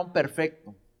un varón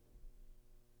perfecto.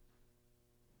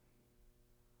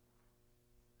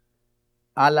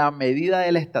 A la medida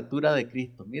de la estatura de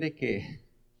Cristo. Mire que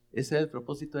ese es el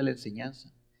propósito de la enseñanza.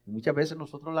 Y muchas veces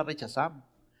nosotros la rechazamos.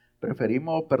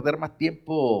 Preferimos perder más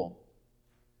tiempo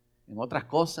en otras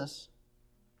cosas,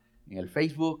 en el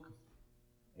Facebook,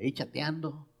 ahí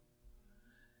chateando,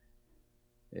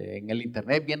 en el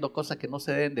internet viendo cosas que no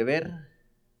se deben de ver.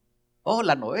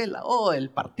 La novela, el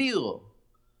partido.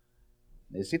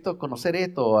 Necesito conocer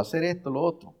esto, hacer esto, lo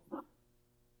otro.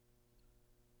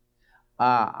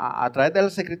 A través de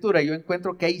las escrituras yo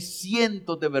encuentro que hay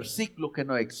cientos de versículos que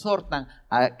nos exhortan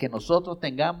a que nosotros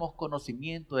tengamos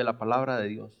conocimiento de la palabra de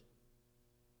Dios.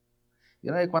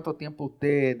 Yo no sé cuánto tiempo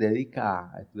usted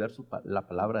dedica a estudiar la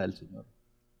palabra del Señor,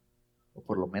 o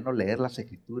por lo menos leer las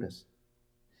escrituras.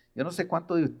 Yo no sé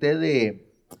cuántos de ustedes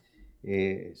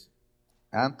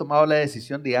han tomado la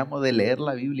decisión, digamos, de leer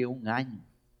la Biblia un año.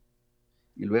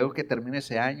 Y luego que termine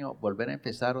ese año, volver a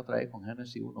empezar otra vez con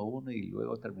Génesis 1:1 y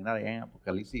luego terminar allá en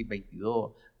Apocalipsis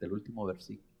 22, del último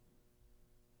versículo.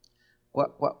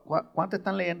 ¿Cuántos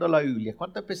están leyendo la Biblia?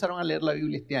 ¿Cuántos empezaron a leer la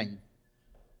Biblia este año?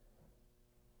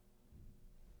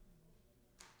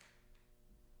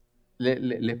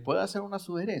 ¿Les puedo hacer una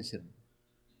sugerencia?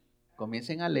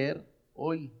 Comiencen a leer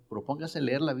hoy, propónganse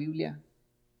leer la Biblia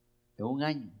en un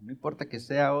año. No importa que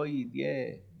sea hoy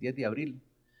 10 de abril.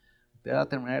 Usted va a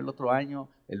terminar el otro año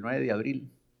el 9 de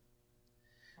abril.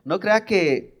 No crea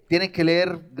que tienen que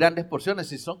leer grandes porciones,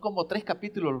 si son como 3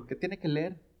 capítulos los que tienen que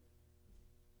leer.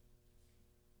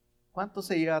 ¿Cuánto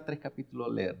se lleva a 3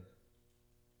 capítulos leer?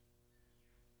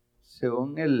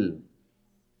 Según el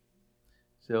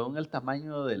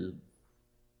tamaño del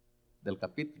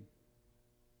capítulo.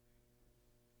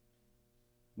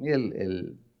 Mire,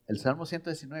 el Salmo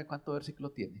 119, ¿cuántos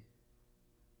versículos tiene?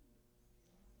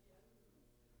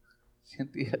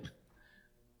 110.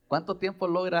 ¿Cuánto tiempo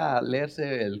logra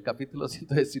leerse el capítulo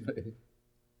 119?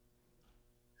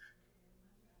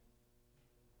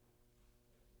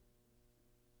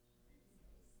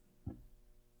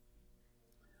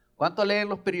 ¿Cuánto leen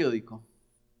los periódicos?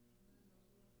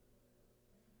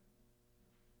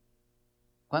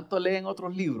 ¿Cuánto leen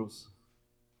otros libros?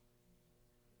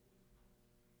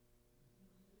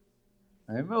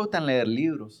 A mí me gustan leer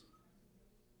libros.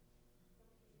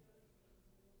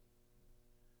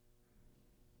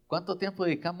 ¿Cuánto tiempo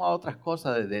dedicamos a otras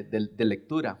cosas de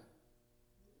lectura?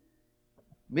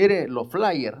 Mire, los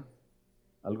flyers,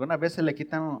 algunas veces le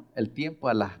quitan el tiempo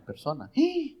a las personas.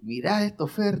 ¡Ah! Mira esta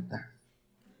oferta.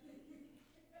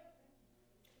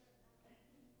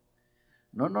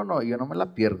 No, yo no me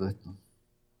la pierdo esto.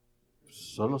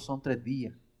 Solo son 3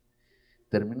 días.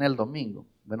 Termina el domingo.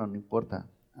 Bueno, no importa.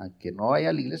 Aunque no vaya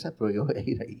a la iglesia, pero yo voy a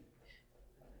ir ahí.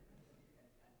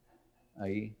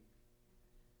 Ahí.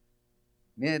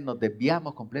 Miren, nos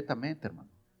desviamos completamente,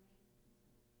 hermano.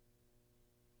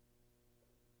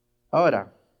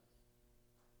 Ahora,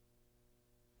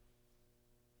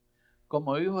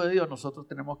 como hijos de Dios, nosotros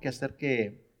tenemos que hacer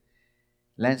que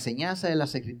la enseñanza de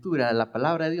las Escrituras, la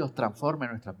palabra de Dios, transforme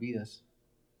nuestras vidas.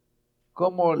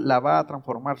 ¿Cómo la va a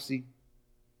transformar? Sí.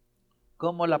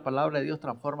 ¿Cómo la palabra de Dios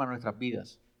transforma nuestras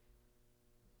vidas?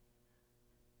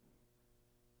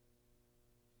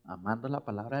 Amando la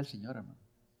palabra del Señor, hermano.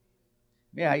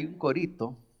 Mira, hay un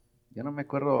corito, yo no me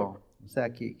acuerdo,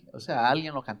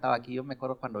 alguien lo cantaba aquí. Yo me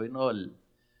acuerdo cuando vino el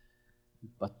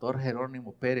pastor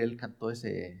Jerónimo Pérez, él cantó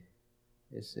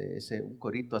un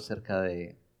corito acerca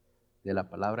de la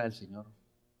palabra del Señor.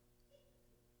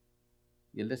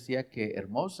 Y él decía que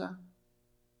hermosa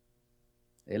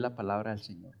es la palabra del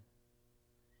Señor,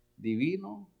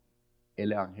 divino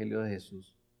el Evangelio de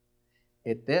Jesús,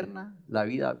 eterna la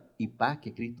vida y paz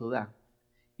que Cristo da,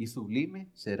 y sublime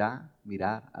será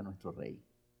mirar a nuestro Rey.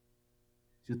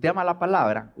 Si usted ama la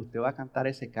palabra, usted va a cantar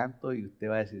ese canto y usted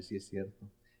va a decir, sí, es cierto,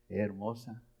 es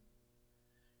hermosa,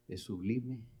 es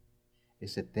sublime,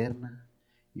 es eterna,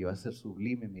 y va a ser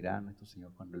sublime mirar a nuestro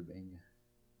Señor cuando Él venga.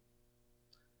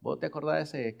 ¿Vos te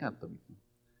acordás de ese canto, mijo?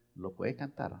 ¿Lo puedes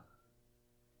cantar?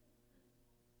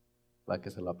 Para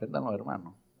que se lo aprendan los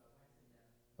hermanos.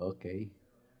 Ok.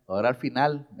 Ahora al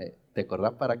final, te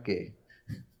acordás para que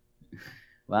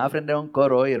van a aprender un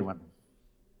coro hoy, hermano.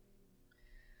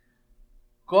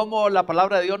 ¿Cómo la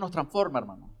palabra de Dios nos transforma,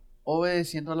 hermano?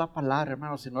 Obedeciendo la palabra,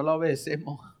 hermano. Si no la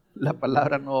obedecemos, la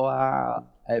palabra no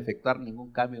va a efectuar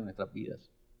ningún cambio en nuestras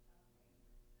vidas.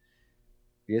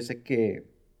 Fíjese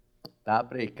que estaba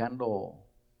predicando,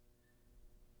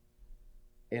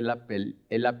 el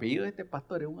apellido de este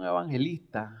pastor es un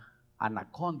evangelista,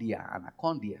 Anacondia.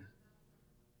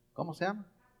 ¿Cómo se llama?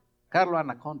 Carlos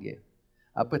Anacondia.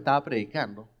 Pues estaba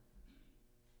predicando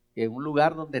en un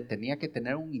lugar donde tenía que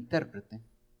tener un intérprete.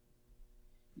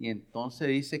 Y entonces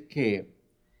dice que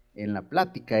en la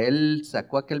plática él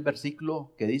sacó aquel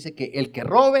versículo que dice que el que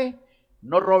robe,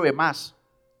 no robe más.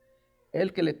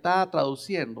 El que le estaba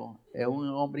traduciendo es un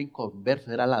hombre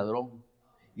inconverso, era ladrón.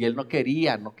 Y él no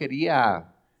quería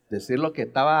decir lo que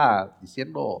estaba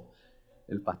diciendo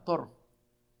el pastor.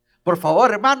 Por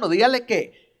favor, hermano, dígale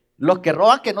que los que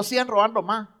roban, que no sigan robando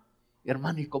más.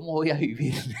 Hermano, ¿y cómo voy a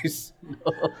vivir eso?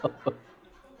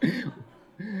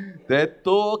 Entonces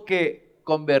tuvo que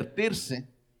convertirse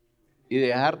y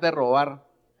dejar de robar.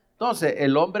 Entonces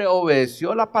el hombre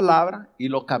obedeció la palabra y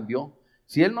lo cambió.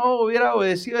 Si él no hubiera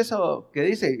obedecido eso que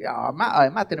dice,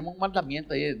 además tenemos un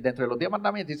mandamiento ahí, dentro de los 10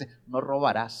 mandamientos dice, no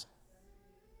robarás.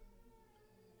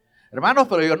 Hermanos,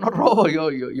 pero yo no robo,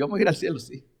 yo me voy a ir al cielo,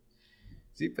 sí.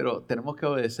 Sí, pero tenemos que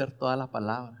obedecer toda la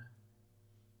palabra.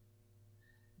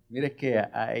 Mire que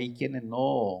hay quienes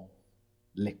no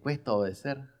les cuesta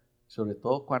obedecer, sobre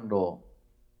todo cuando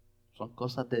son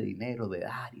cosas de dinero, de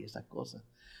dar y esas cosas.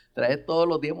 Trae todos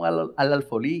los días al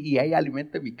alfolí y hay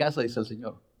alimento en mi casa, dice el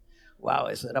Señor. Wow,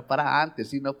 eso era para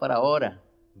antes y no para ahora.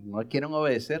 No quieren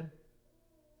obedecer.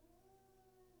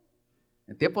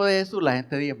 En tiempo de Jesús la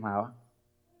gente diezmaba.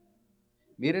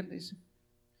 Miren, dice,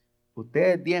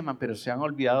 ustedes diezman, pero se han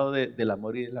olvidado del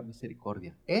amor y de la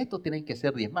misericordia. Esto tienen que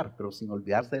ser diezmar, pero sin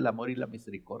olvidarse del amor y la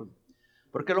misericordia.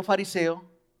 Porque los fariseos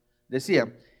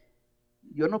decían,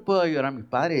 yo no puedo ayudar a mi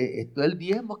padre, esto es el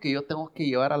diezmo que yo tengo que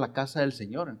llevar a la casa del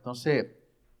Señor. Entonces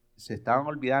se estaban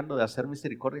olvidando de hacer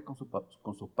misericordia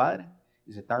con sus padres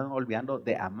y se estaban olvidando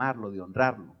de amarlo, de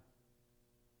honrarlo.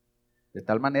 De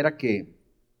tal manera que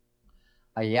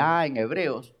allá en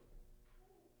Hebreos,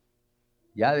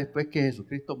 ya después que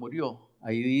Jesucristo murió,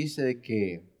 ahí dice de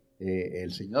que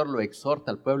el Señor lo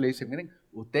exhorta al pueblo y dice, miren,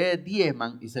 ustedes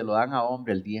diezman y se lo dan a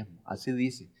hombre el diezmo. Así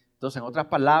dice. Entonces, en otras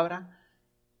palabras,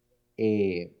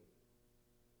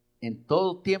 en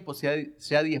todo tiempo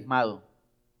se ha diezmado.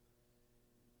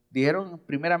 Dijeron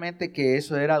primeramente que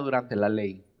eso era durante la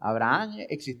ley. Abraham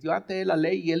existió antes de la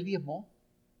ley y él diezmó.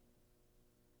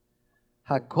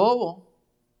 Jacobo,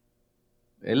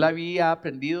 él había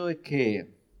aprendido de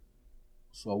que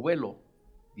su abuelo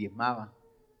diezmaba.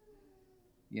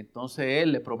 Y entonces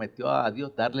él le prometió a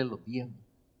Dios darle los diezmos.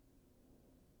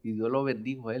 Y Dios lo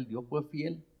bendijo a él. Dios fue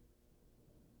fiel.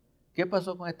 ¿Qué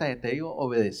pasó con esta gente? Ellos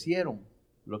obedecieron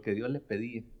lo que Dios les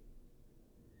pedía.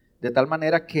 De tal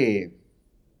manera que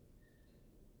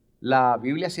la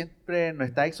Biblia siempre nos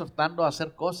está exhortando a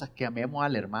hacer cosas que amemos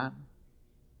al hermano,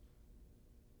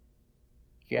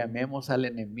 que amemos al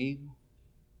enemigo,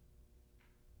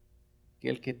 que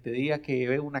el que te diga que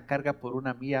lleve una carga por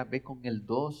una mía, ve con el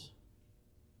dos,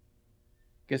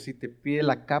 que si te pide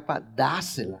la capa,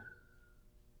 dásela.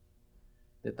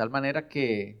 De tal manera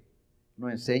que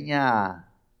nos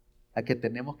enseña a que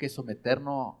tenemos que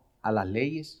someternos a las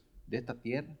leyes de esta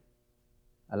tierra,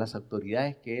 a las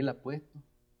autoridades que Él ha puesto,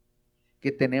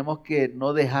 que tenemos que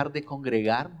no dejar de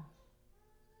congregarnos.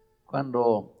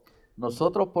 Cuando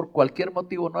nosotros por cualquier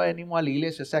motivo no venimos a la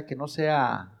iglesia, o sea, que no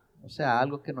sea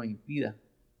algo que nos impida,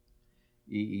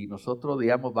 y nosotros,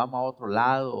 digamos, vamos a otro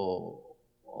lado,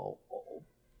 o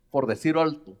por decir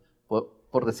alto,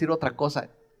 por decir otra cosa,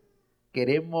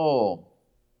 queremos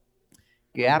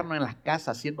quedarnos en las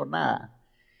casas haciendo nada,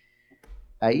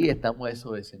 ahí estamos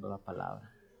desobedeciendo la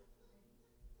palabra.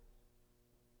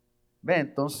 ¿Ve?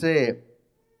 Entonces,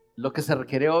 lo que se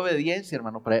requiere es obediencia,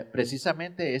 hermano.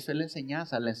 Precisamente eso es la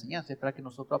enseñanza. La enseñanza es para que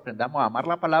nosotros aprendamos a amar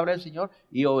la palabra del Señor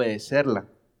y obedecerla.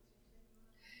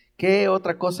 ¿Qué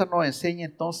otra cosa nos enseña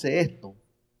entonces esto?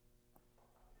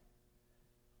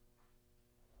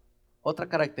 Otra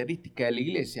característica de la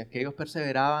iglesia, que ellos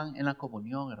perseveraban en la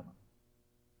comunión, hermano.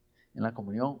 En la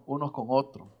comunión unos con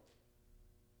otros.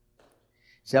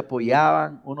 Se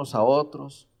apoyaban unos a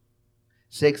otros.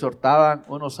 Se exhortaban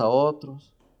unos a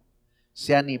otros.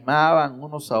 Se animaban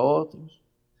unos a otros.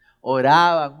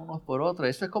 Oraban unos por otros.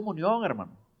 Eso es comunión,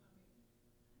 hermano.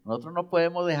 Nosotros no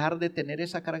podemos dejar de tener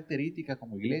esa característica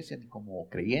como iglesia, ni como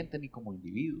creyentes, ni como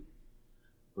individuos.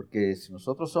 Porque si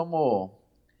nosotros somos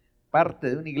parte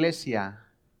de una iglesia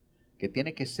que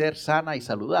tiene que ser sana y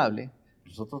saludable,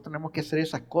 nosotros tenemos que hacer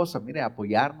esas cosas, mire,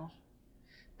 apoyarnos,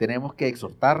 tenemos que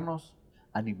exhortarnos,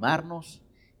 animarnos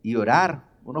y orar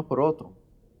unos por otros.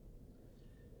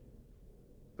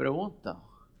 Pregunta,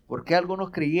 ¿por qué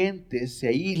algunos creyentes se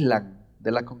aíslan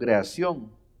de la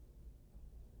congregación?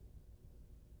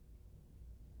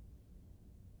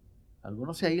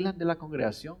 Algunos se aíslan de la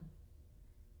congregación.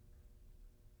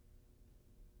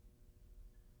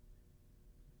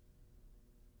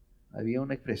 Había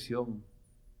una expresión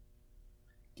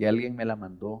que alguien me la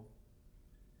mandó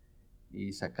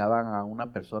y sacaban a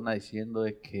una persona diciendo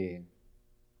de que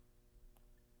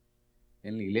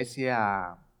en la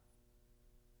iglesia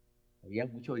había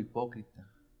muchos hipócritas.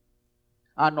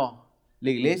 No, la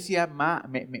iglesia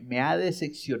me ha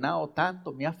decepcionado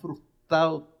tanto, me ha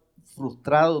frustrado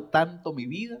tanto mi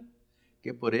vida,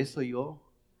 que por eso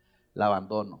yo la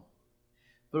abandono.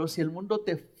 Pero si el mundo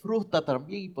te frustra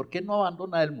también, ¿y por qué no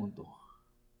abandonas el mundo?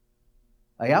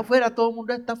 Allá afuera todo el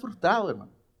mundo está frustrado,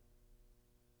 hermano.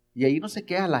 Y ahí no se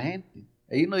queja la gente.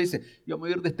 Ahí no dice, yo me voy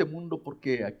a ir de este mundo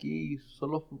porque aquí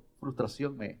solo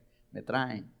frustración me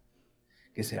traen.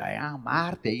 Que se vayan a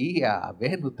Marte ahí, a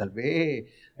Venus tal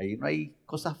vez. Ahí no hay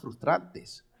cosas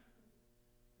frustrantes.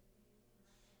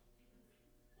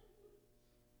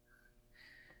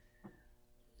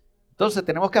 Entonces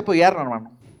tenemos que apoyarnos,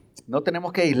 hermano. No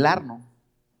tenemos que aislarnos.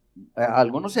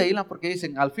 Algunos se aíslan porque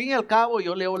dicen, al fin y al cabo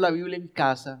yo leo la Biblia en mi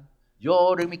casa, yo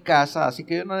oro en mi casa, así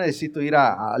que yo no necesito ir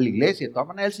a la iglesia. De todas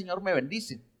maneras el Señor me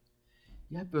bendice.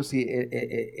 Ya, pero si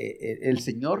el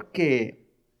Señor que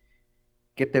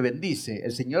te bendice,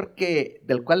 el Señor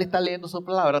del cual está leyendo su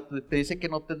palabra, te dice que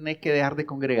no tenés que dejar de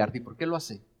congregarte. ¿Y por qué lo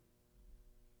hace?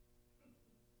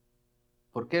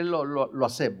 ¿Por qué lo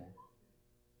hacemos?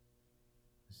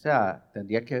 O sea,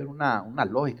 tendría que haber una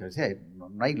lógica. O sea,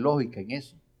 no hay lógica en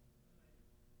eso.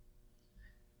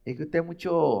 Es que usted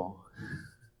mucho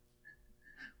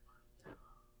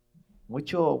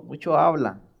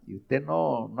habla y usted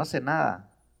no hace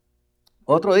nada.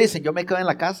 Otros dicen, yo me quedo en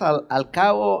la casa. Al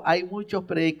cabo hay muchos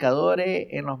predicadores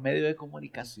en los medios de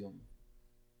comunicación.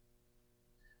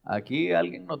 Aquí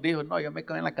alguien nos dijo, no, yo me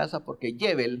quedo en la casa porque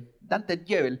Dante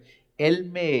Gebel,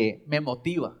 él me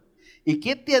motiva. ¿Y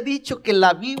quién te ha dicho que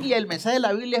la Biblia, el mensaje de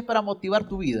la Biblia es para motivar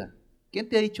tu vida? ¿Quién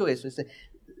te ha dicho eso?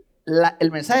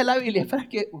 El mensaje de la Biblia es para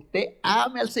que usted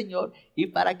ame al Señor y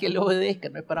para que le obedezca,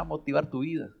 no es para motivar tu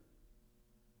vida.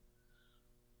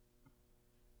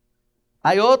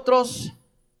 Hay otros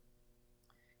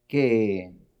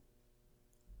que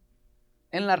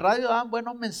en la radio dan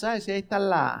buenos mensajes y ahí está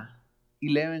la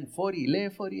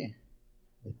 1140,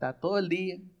 está todo el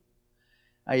día.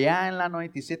 Allá en la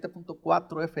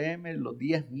 97.4 FM los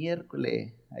días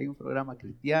miércoles hay un programa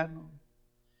cristiano.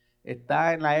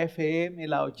 Está en la FM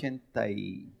la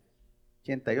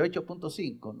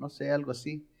 88.5, no sé, algo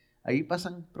así. Ahí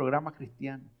pasan programas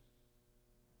cristianos.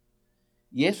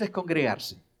 Y eso es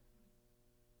congregarse.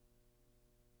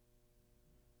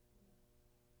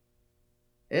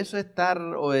 eso es estar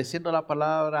obedeciendo la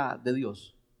palabra de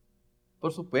Dios.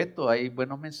 Por supuesto, hay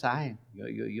buenos mensajes.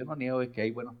 Yo no niego que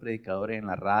hay buenos predicadores en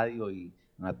la radio y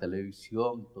en la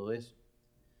televisión y todo eso.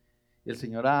 Y el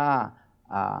Señor o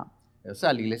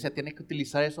sea, la iglesia tiene que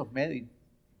utilizar esos medios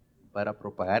para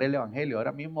propagar el evangelio.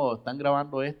 Ahora mismo están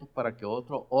grabando esto para que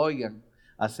otros oigan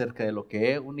acerca de lo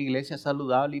que es una iglesia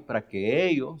saludable y para que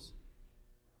ellos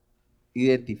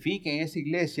identifiquen esa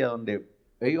iglesia donde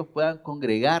ellos puedan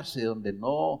congregarse, donde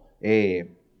no,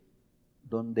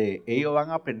 donde ellos van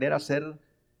a aprender a ser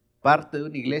parte de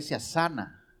una iglesia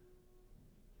sana.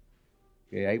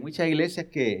 Que hay muchas iglesias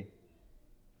que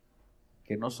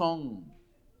no son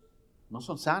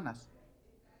sanas.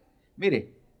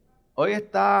 Mire, hoy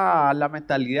está la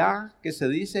mentalidad que se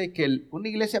dice que una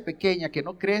iglesia pequeña que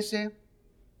no crece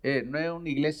no es una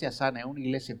iglesia sana, es una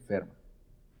iglesia enferma.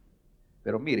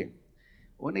 Pero mire,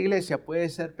 una iglesia puede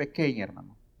ser pequeña,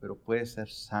 hermano, pero puede ser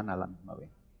sana a la misma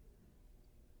vez.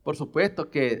 Por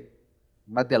supuesto que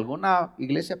más de alguna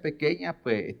iglesia pequeña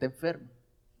pues está enferma.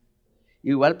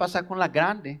 Igual pasa con las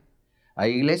grandes.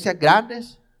 Hay iglesias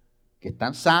grandes que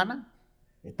están sanas,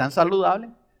 están saludables,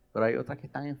 pero hay otras que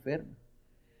están enfermas.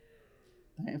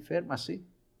 Están enfermas, sí.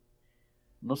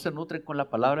 No se nutren con la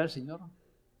palabra del Señor,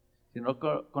 sino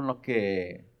con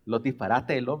los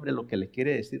disparates del hombre, lo que les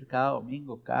quiere decir cada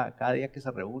domingo, cada día que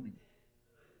se reúnen.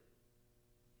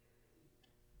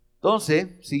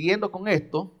 Entonces, siguiendo con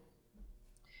esto,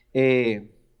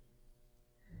 hay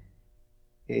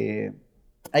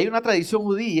una tradición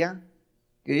judía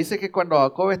que dice que cuando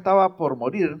Jacob estaba por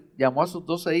morir, llamó a sus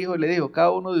 12 hijos y le dijo: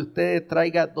 cada uno de ustedes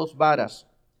traiga 2 varas,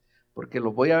 porque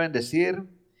los voy a bendecir,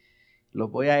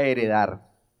 los voy a heredar.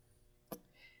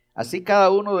 Así cada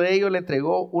uno de ellos le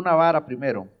entregó una vara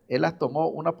primero. Él las tomó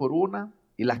una por una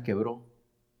y las quebró.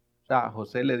 O sea,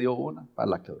 José le dio una,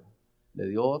 las quebró. Le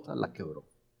dio otra, las quebró.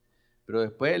 Pero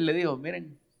después él le dijo: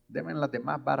 miren, denme las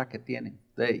demás varas que tienen.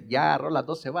 Entonces ya agarró las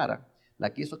 12 varas,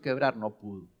 la quiso quebrar, no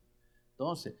pudo.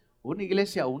 Entonces, una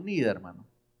iglesia unida, hermano,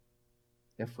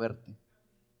 es fuerte,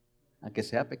 aunque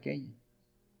sea pequeña.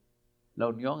 La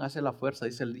unión hace la fuerza,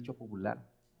 dice el dicho popular.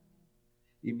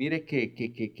 Y mire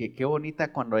qué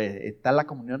bonita cuando está la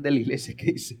comunión de la iglesia,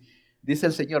 que dice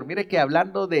el Señor, mire que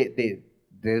hablando de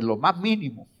lo más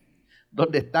mínimo,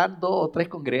 donde están 2 o 3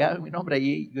 congregados en mi nombre,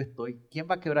 allí yo estoy. ¿Quién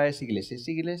va a quebrar esa iglesia? Esa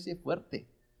iglesia es fuerte,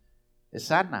 es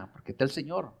sana, porque está el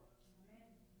Señor.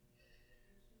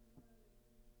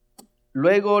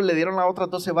 Luego le dieron las otras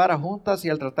 12 varas juntas y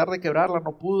al tratar de quebrarlas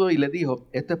no pudo, y le dijo: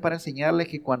 esto es para enseñarles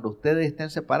que cuando ustedes estén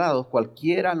separados,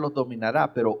 cualquiera los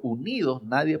dominará, pero unidos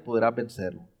nadie podrá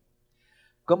vencerlos.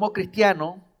 Como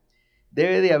cristiano,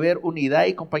 debe de haber unidad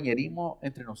y compañerismo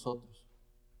entre nosotros.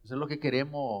 Eso es lo que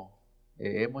queremos,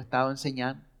 hemos estado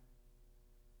enseñando.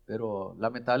 Pero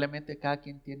lamentablemente cada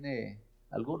quien tiene,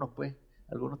 algunos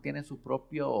tienen su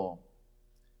propio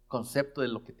concepto de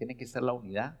lo que tiene que ser la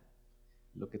unidad,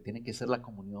 lo que tiene que ser la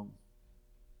comunión.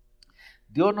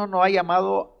 Dios no nos ha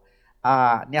llamado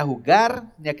ni a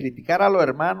juzgar ni a criticar a los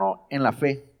hermanos en la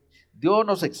fe. Dios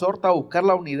nos exhorta a buscar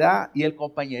la unidad y el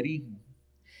compañerismo.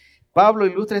 Pablo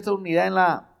ilustra esta unidad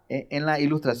en la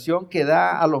ilustración que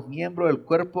da a los miembros del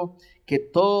cuerpo, que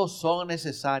todos son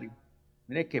necesarios.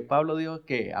 Mire que Pablo dijo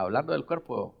que, hablando del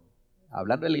cuerpo,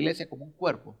 hablando de la iglesia como un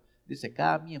cuerpo, dice: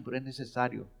 cada miembro es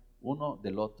necesario uno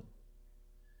del otro.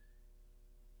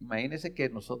 Imagínense que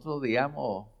nosotros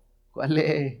digamos: ¿cuál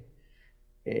es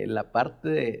la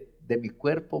parte de mi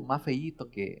cuerpo más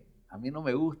feíto que a mí no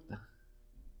me gusta?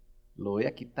 Lo voy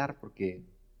a quitar porque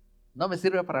no me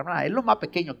sirve para nada. Es lo más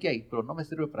pequeño que hay, pero no me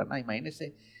sirve para nada.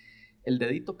 Imagínense el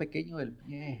dedito pequeño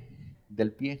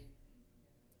del pie.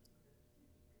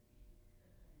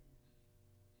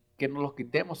 Que nos lo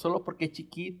quitemos solo porque es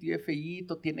chiquito y es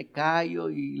feíto, tiene callo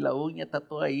y la uña está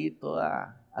toda ahí,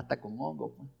 toda hasta con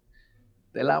hongo.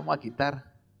 Te la vamos a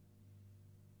quitar.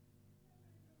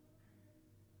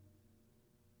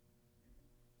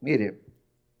 Mire,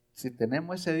 si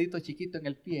tenemos ese dedito chiquito en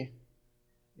el pie,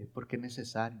 es porque es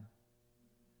necesario.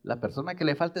 Las personas que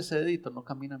le falta ese dedito no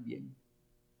caminan bien,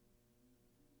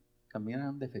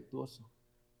 caminan defectuosos.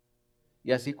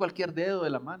 Y así cualquier dedo de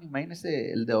la mano,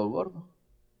 imagínense el dedo gordo.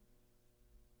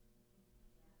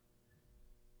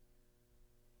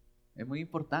 Es muy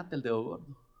importante el dedo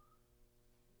gordo.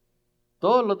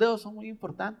 Todos los dedos son muy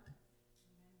importantes.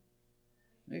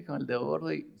 Con el dedo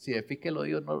gordo, y si me fija lo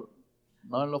digo,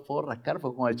 no lo puedo rascar,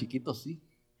 porque con el chiquito sí.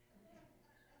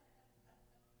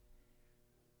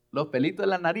 Los pelitos de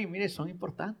la nariz, mire, son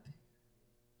importantes.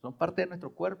 Son parte de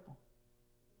nuestro cuerpo.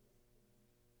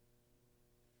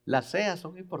 Las cejas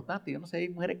son importantes. Yo no sé, hay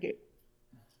mujeres que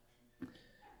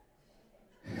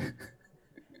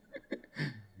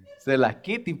Se las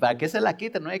quita. ¿Y para qué se las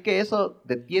quita? No es que eso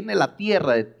detiene la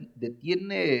tierra,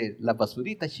 detiene las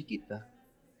basuritas chiquitas.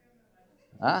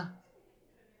 ¿Ah?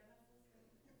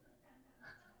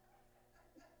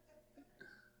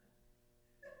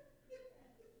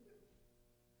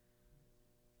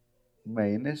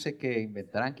 Imagínense que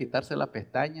inventaran quitarse la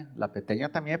pestaña. La pestaña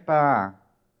también es para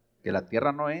que la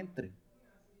tierra no entre.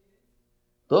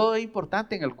 Todo es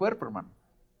importante en el cuerpo, hermano.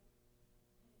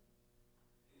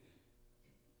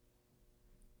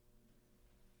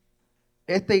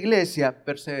 Esta iglesia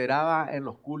perseveraba en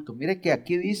los cultos. Mire que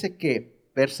aquí dice que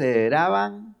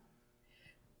perseveraban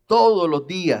todos los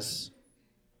días.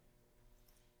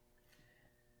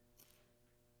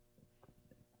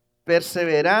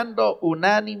 Perseverando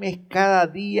unánimes cada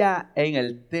día en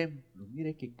el templo.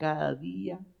 Mire que cada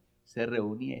día se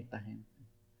reunía esta gente.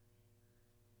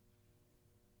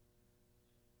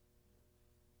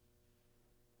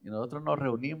 Y nosotros nos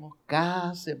reunimos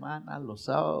cada semana, los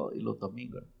sábados y los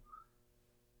domingos.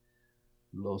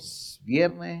 Los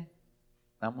viernes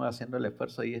estamos haciendo el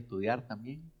esfuerzo ahí de estudiar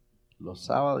también. Los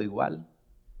sábados igual.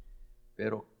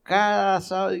 Pero cada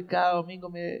sábado y cada domingo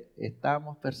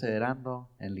estamos perseverando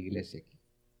en la iglesia aquí.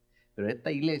 Pero esta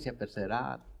iglesia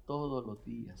perseveraba todos los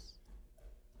días.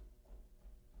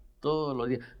 Todos los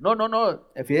días. No.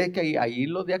 Fíjense que ahí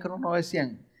los diáconos nos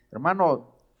decían,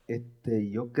 hermano,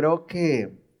 yo creo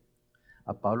que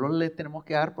a Pablo le tenemos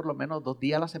que dar por lo menos 2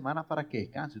 días a la semana para que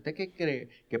descanse. ¿Usted qué cree?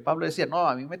 Que Pablo decía, no,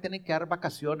 a mí me tienen que dar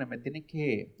vacaciones, me tienen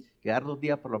que dar 2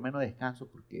 días por lo menos de descanso,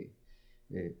 porque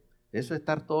eso de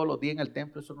estar todos los días en el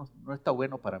templo, eso no está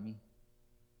bueno para mí.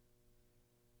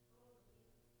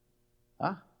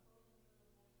 ¿Ah?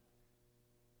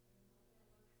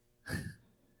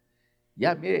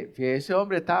 Ya, mire, ese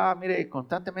hombre estaba, mire,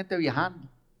 constantemente viajando.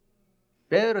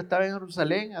 Pedro estaba en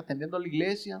Jerusalén atendiendo la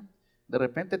iglesia. De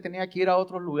repente tenía que ir a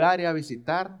otros lugares a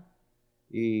visitar.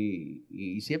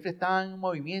 Y siempre estaban en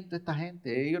movimiento esta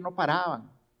gente. Ellos no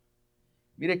paraban.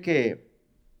 Mire que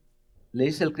le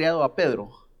dice el criado a Pedro,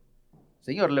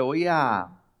 Señor, le voy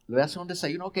a hacer un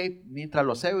desayuno, ok, mientras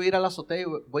lo sé, voy a ir a la azotea y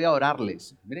voy a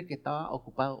orarles. Mire que estaba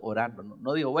ocupado orando.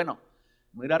 No digo, bueno,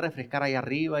 me voy a ir a refrescar ahí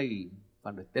arriba y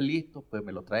cuando esté listo, pues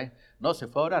me lo trae. No, se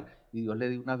fue a orar. Y Dios le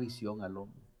dio una visión al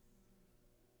hombre.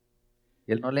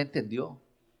 Y él no le entendió.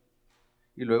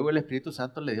 Y luego el Espíritu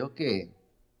Santo le dijo que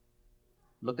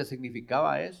lo que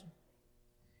significaba eso.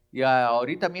 Y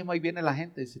ahorita mismo ahí viene la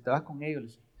gente, si te vas con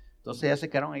ellos. Entonces ya se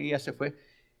quedaron ahí, ya se fue.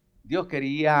 Dios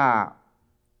quería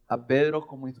a Pedro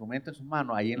como instrumento en sus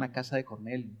manos, ahí en la casa de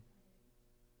Cornelio.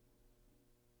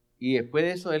 Y después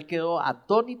de eso él quedó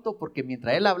atónito porque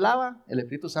mientras él hablaba, el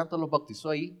Espíritu Santo los bautizó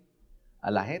ahí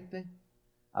a la gente.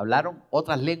 Hablaron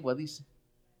otras lenguas, dice.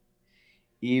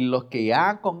 Y los que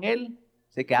llegaban con él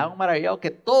se quedaban maravillados que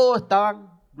todos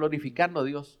estaban glorificando a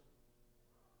Dios.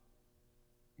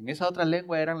 En esas otras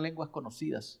lenguas eran lenguas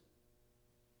conocidas.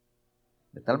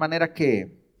 De tal manera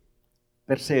que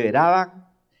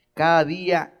perseveraban cada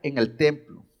día en el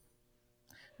templo.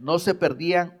 No se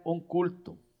perdían un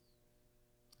culto.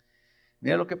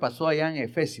 Mira lo que pasó allá en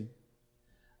Efesios.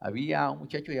 Había un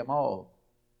muchacho llamado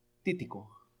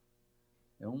Títico.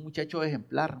 Era un muchacho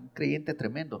ejemplar, un creyente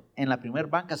tremendo. En la primer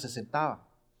banca se sentaba.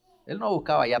 Él no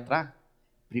buscaba allá atrás.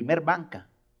 Primer banca.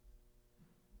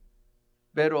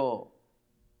 Pero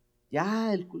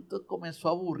ya el culto comenzó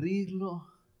a aburrirlo.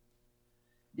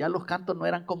 Ya los cantos no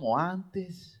eran como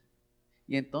antes.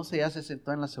 Y entonces ya se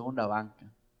sentó en la segunda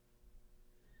banca.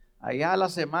 Allá a la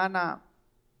semana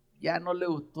ya no le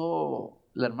gustó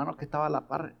el hermano que estaba a la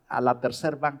par, a la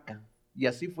tercera banca. Y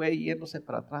así fue yéndose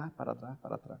para atrás, para atrás,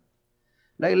 para atrás.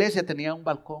 La iglesia tenía un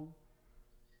balcón.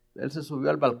 Él se subió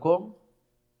al balcón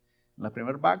en la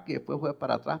primera banca y después fue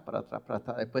para atrás, para atrás, para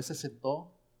atrás. Después se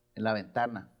sentó en la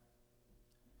ventana.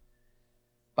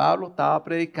 Pablo estaba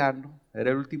predicando.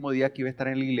 Era el último día que iba a estar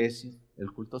en la iglesia.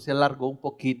 El culto se alargó un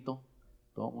poquito.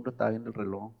 Todo el mundo estaba viendo el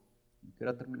reloj.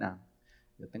 Quiero terminar.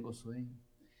 Ya tengo sueño.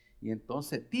 Y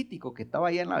entonces Títico, que estaba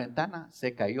allá en la ventana,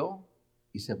 se cayó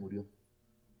y se murió.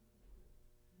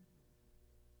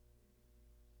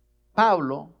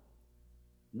 Pablo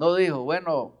no dijo,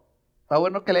 bueno, está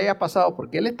bueno que le haya pasado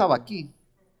porque él estaba aquí.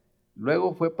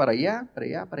 Luego fue para allá,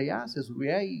 se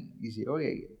subió ahí y dice,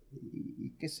 oye,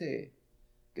 ¿y qué se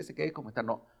quede como está?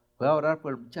 No, fue a orar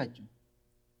por el muchacho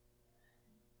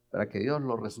para que Dios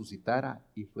lo resucitara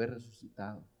y fue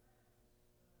resucitado.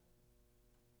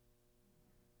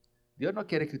 Dios no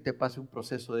quiere que usted pase un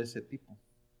proceso de ese tipo.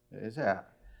 O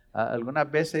sea,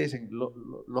 algunas veces dicen,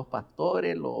 los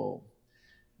pastores, los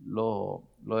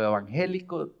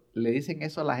evangélicos le dicen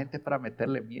eso a la gente para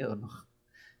meterle miedo, ¿no?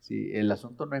 Sí, el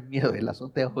asunto no es miedo, el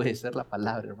asunto es obedecer la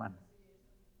palabra, hermano.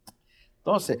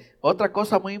 Entonces, otra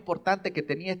cosa muy importante que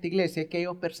tenía esta iglesia es que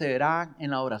ellos perseveraban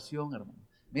en la oración, hermano.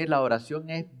 Mire, la oración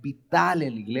es vital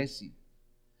en la iglesia.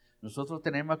 Nosotros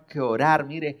tenemos que orar,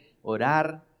 mire,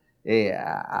 orar.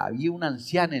 Había una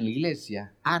anciana en la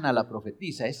iglesia, Ana la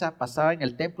profetisa, esa pasaba en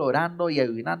el templo orando y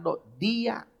ayunando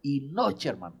día y noche,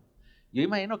 hermano. Yo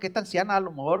imagino que esta anciana a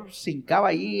lo mejor se hincaba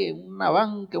ahí en una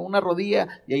banca, en una rodilla,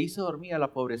 y ahí se dormía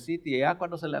la pobrecita, y ya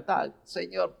cuando se levantaba,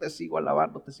 Señor, te sigo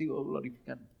alabando, te sigo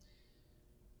glorificando.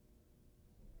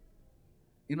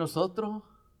 Y nosotros,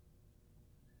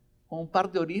 con un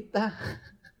par de horitas,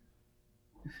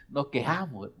 nos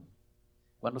quejamos, hermano,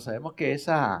 cuando sabemos que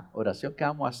esa oración que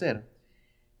vamos a hacer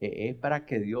es para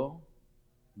que Dios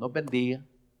nos bendiga,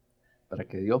 para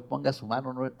que Dios ponga su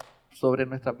mano sobre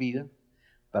nuestra vida,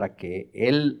 para que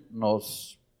Él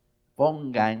nos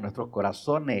ponga en nuestros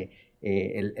corazones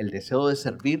el deseo de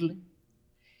servirle,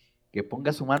 que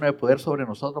ponga su mano de poder sobre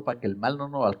nosotros para que el mal no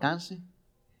nos alcance.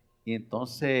 Y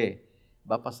entonces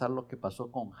va a pasar lo que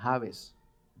pasó con Jabes.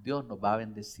 Dios nos va a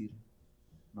bendecir,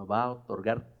 nos va a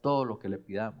otorgar todo lo que le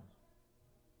pidamos.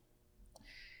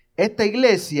 Esta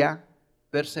iglesia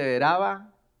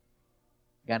perseveraba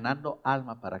ganando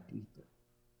alma para Cristo.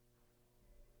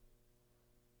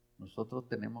 Nosotros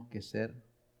tenemos que ser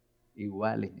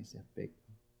iguales en ese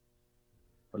aspecto.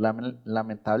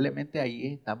 Lamentablemente ahí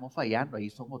estamos fallando, ahí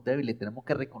somos débiles, tenemos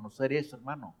que reconocer eso,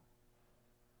 hermano.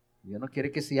 Dios no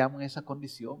quiere que sigamos en esa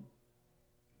condición.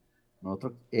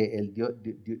 Nosotros,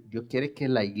 Dios quiere que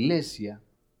la iglesia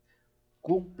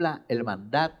cumpla el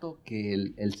mandato que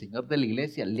el Señor de la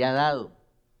iglesia le ha dado,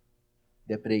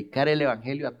 de predicar el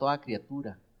evangelio a toda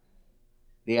criatura,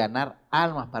 de ganar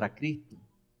almas para Cristo.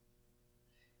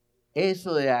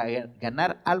 Eso de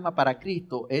ganar alma para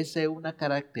Cristo, esa es una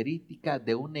característica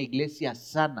de una iglesia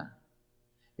sana.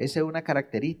 Esa es una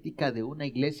característica de una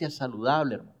iglesia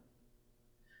saludable, hermano.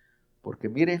 Porque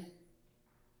mire,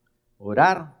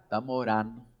 orar, estamos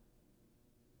orando.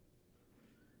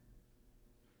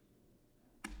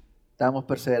 Estamos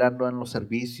perseverando en los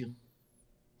servicios.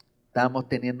 Estamos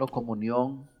teniendo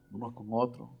comunión unos con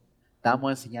otros.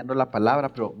 Estamos enseñando la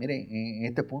palabra, pero miren, en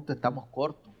este punto estamos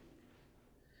cortos.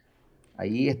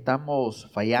 Ahí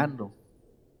estamos fallando.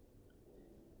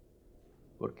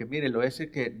 Porque mire, lo es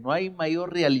que no hay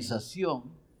mayor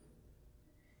realización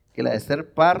que la de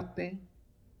ser parte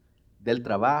del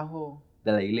trabajo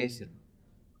de la iglesia.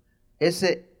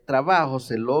 Ese trabajo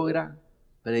se logra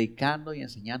predicando y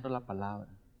enseñando la palabra.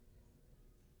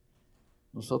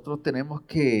 Nosotros tenemos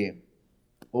que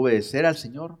obedecer al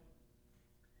Señor.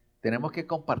 Tenemos que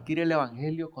compartir el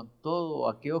evangelio con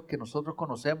todos aquellos que nosotros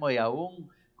conocemos y aún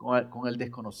con el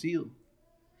desconocido.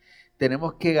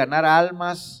 Tenemos que ganar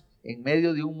almas en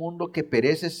medio de un mundo que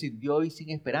perece sin Dios y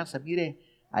sin esperanza. Mire,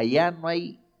 allá no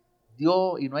hay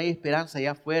Dios y no hay esperanza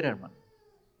allá afuera, hermano.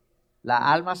 Las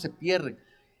almas se pierden.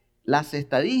 Las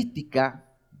estadísticas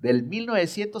del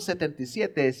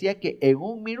 1977 decía que en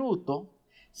un minuto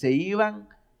se iban,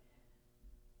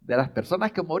 de las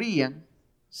personas que morían,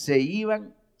 se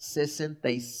iban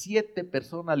 67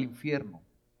 personas al infierno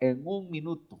en un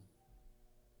minuto.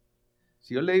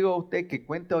 Si yo le digo a usted que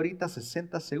cuente ahorita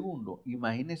 60 segundos,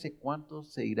 imagínese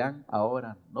cuántos se irán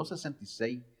ahora, no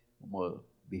 66, como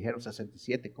dijeron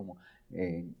 67, como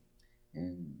en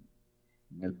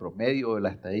el promedio de la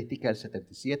estadística del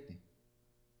 77.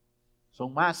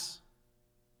 Son más.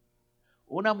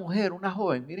 Una mujer, una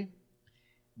joven, miren,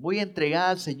 muy entregada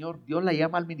al Señor, Dios la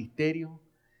llama al ministerio,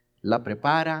 la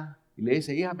prepara y le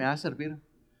dice, hija, ¿me vas a servir?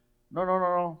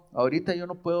 No, ahorita yo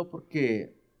no puedo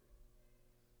porque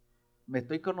me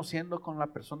estoy conociendo con la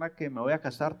persona que me voy a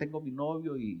casar, tengo mi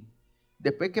novio y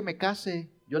después que me case,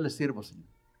 yo le sirvo, Señor.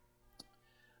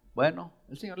 Bueno,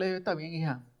 el Señor le dijo, está bien,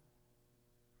 hija,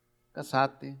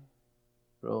 casate,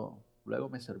 pero luego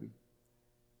me serví.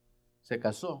 Se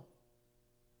casó,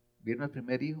 vino el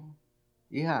primer hijo,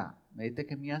 hija, me dijiste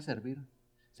que me iba a servir.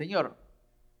 Señor,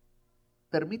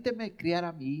 permíteme criar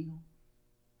a mi hijo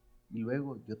y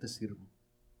luego yo te sirvo.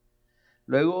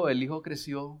 Luego el hijo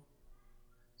creció,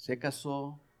 se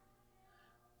casó,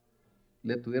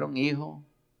 le tuvieron hijo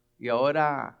y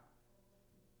ahora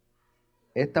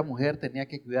esta mujer tenía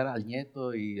que cuidar al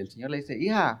nieto y el Señor le dice,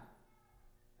 hija,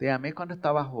 te amé cuando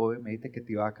estabas joven, me dijiste que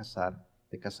te iba a casar,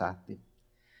 te casaste.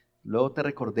 Luego te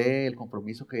recordé el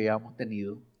compromiso que habíamos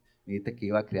tenido, me dijiste que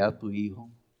iba a criar a tu hijo,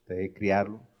 te debí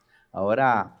criarlo.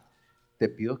 Ahora te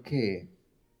pido que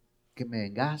me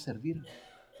vengas a servir.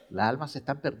 Las almas se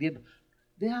están perdiendo.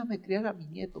 Déjame criar a mi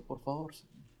nieto, por favor,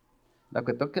 Señor. La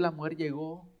cuestión es que la mujer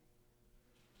llegó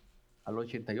a los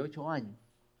 88 años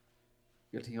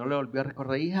y el Señor le volvió a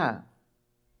recordar, hija,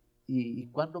 ¿y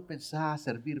cuándo pensás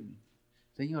servirme?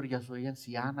 Señor, ya soy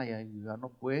anciana, ya no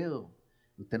puedo.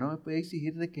 Usted no me puede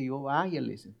exigir de que yo vaya,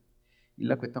 le dice. Y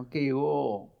la cuestión que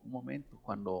llegó un momento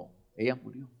cuando ella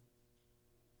murió.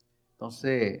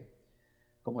 Entonces,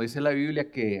 como dice la Biblia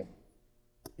que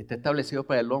está establecido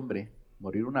para el hombre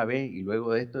morir una vez y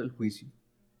luego de esto el juicio,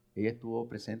 ella estuvo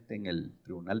presente en el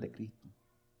tribunal de Cristo.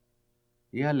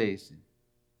 Y ella le dice,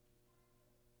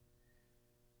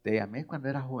 te llamé cuando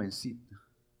eras jovencita,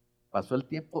 pasó el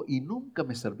tiempo y nunca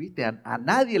me serviste, a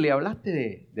nadie le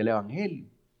hablaste del evangelio.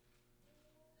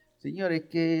 Señor, es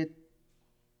que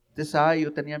usted sabe,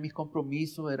 yo tenía mis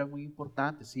compromisos, eran muy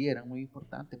importantes, sí, eran muy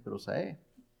importantes, pero ¿sabe?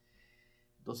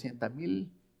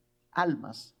 200,000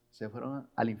 almas se fueron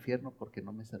al infierno porque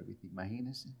no me serviste.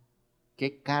 Imagínense,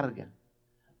 qué carga.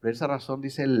 Por esa razón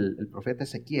dice el profeta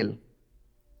Ezequiel,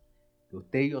 que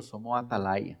usted y yo somos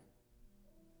atalaya.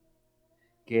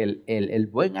 Que el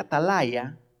buen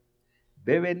atalaya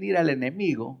ve venir al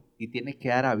enemigo y tiene que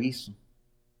dar aviso.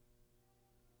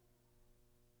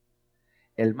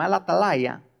 El mal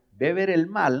atalaya ve ver el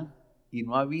mal y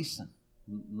no avisa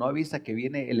que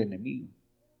viene el enemigo.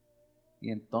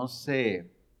 Y entonces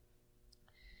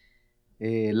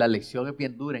la lección es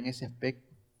bien dura en ese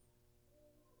aspecto.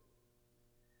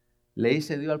 Le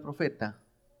dice Dios al profeta,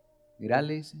 mira,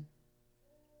 le dice,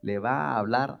 le va a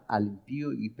hablar al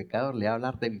impío y pecador, le va a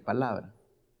hablar de mi palabra.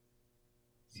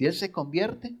 Si él se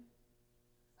convierte,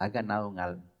 ha ganado un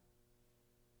alma.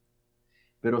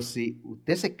 Pero si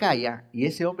usted se calla y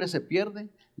ese hombre se pierde,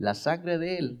 la sangre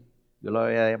de él, yo la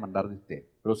voy a demandar de usted.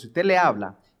 Pero si usted le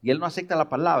habla y él no acepta la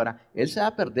palabra, él se va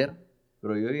a perder,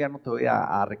 pero yo ya no te voy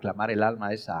a reclamar el alma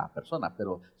de esa persona.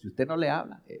 Pero si usted no le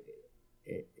habla,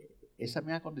 esa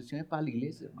misma condición es para la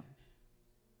iglesia, hermano.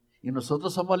 Y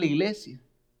nosotros somos la iglesia.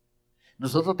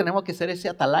 Nosotros tenemos que ser ese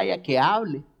atalaya que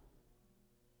hable.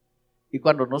 Y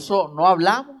cuando no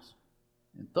hablamos,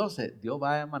 entonces Dios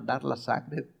va a demandar la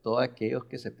sangre de todos aquellos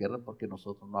que se pierden porque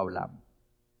nosotros no hablamos.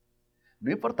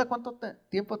 No importa cuánto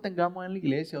tiempo tengamos en la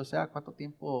iglesia, o sea, cuánto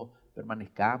tiempo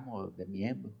permanezcamos de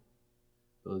miembros,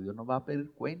 pero Dios nos va a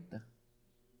pedir cuenta.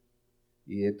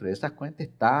 Y dentro de esas cuentas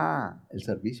está el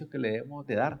servicio que le debemos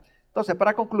de dar. Entonces,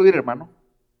 para concluir, hermano,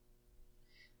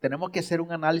 tenemos que hacer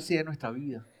un análisis de nuestra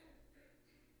vida.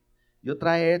 Yo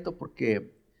traje esto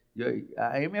porque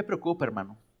a mí me preocupa,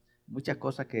 hermano, muchas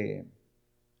cosas que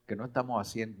no estamos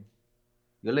haciendo.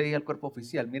 Yo le dije al cuerpo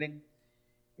oficial, miren,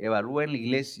 evalúen la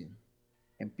iglesia,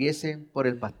 empiecen por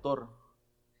el pastor,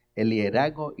 el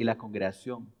liderazgo y la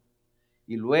congregación.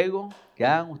 Y luego que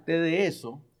hagan ustedes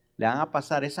eso, le van a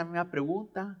pasar esa misma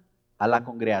pregunta a la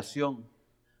congregación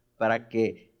para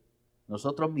que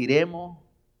nosotros miremos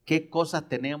qué cosas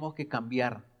tenemos que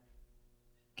cambiar,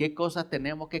 qué cosas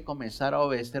tenemos que comenzar a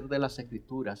obedecer de las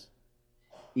Escrituras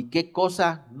y qué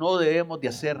cosas no debemos de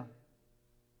hacer.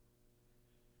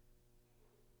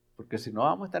 Porque si no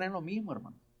vamos a estar en lo mismo,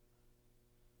 hermano.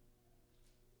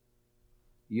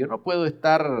 Y yo no puedo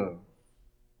estar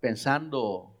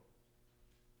pensando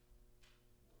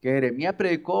que Jeremías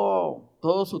predicó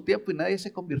todo su tiempo y nadie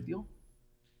se convirtió.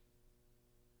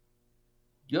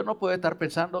 Yo no puedo estar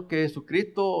pensando que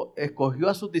Jesucristo escogió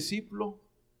a sus discípulos,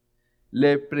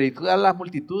 le predicó a las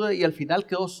multitudes y al final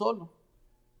quedó solo.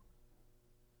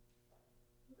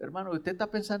 Hermano, ¿usted está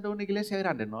pensando en una iglesia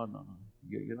grande? No.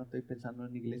 Yo no estoy pensando en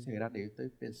una iglesia grande, yo estoy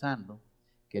pensando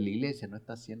que la iglesia no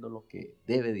está haciendo lo que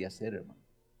debe de hacer, hermano.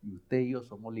 Y usted y yo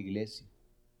somos la iglesia.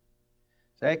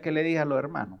 ¿Sabe qué le dije a los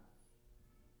hermanos?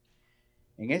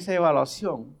 En esa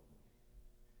evaluación,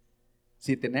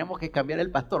 si tenemos que cambiar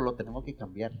el pastor, lo tenemos que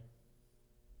cambiar.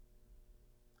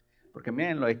 Porque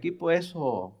miren, los equipos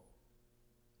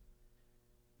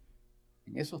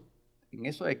en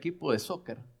esos equipos de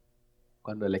soccer,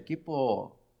 cuando el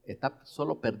equipo está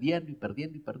solo perdiendo,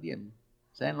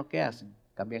 ¿saben lo que hacen?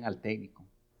 Cambian al técnico,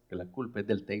 que la culpa es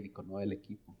del técnico, no del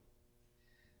equipo.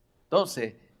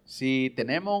 Entonces, si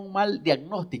tenemos un mal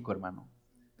diagnóstico, hermano,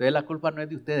 entonces la culpa no es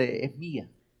de ustedes, es mía.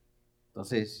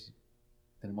 Entonces,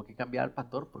 tenemos que cambiar al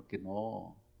pastor porque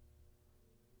no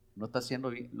está haciendo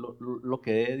bien lo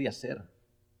que debe de hacer.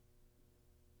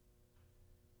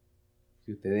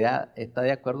 Si usted ya está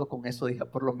de acuerdo con eso, diga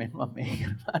por lo menos amén,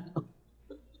 hermano.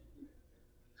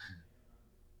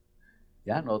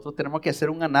 Ya, nosotros tenemos que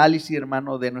hacer un análisis,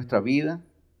 hermano, de nuestra vida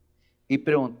y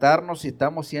preguntarnos si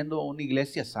estamos siendo una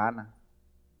iglesia sana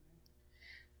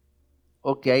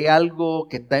o que hay algo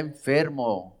que está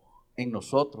enfermo en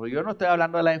nosotros. Yo no estoy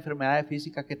hablando de las enfermedades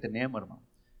físicas que tenemos, hermano.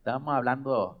 Estamos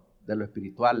hablando de lo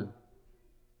espiritual.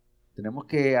 Tenemos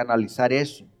que analizar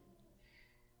eso.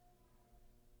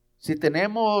 Si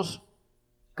tenemos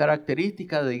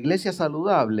características de iglesia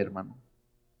saludable, hermano,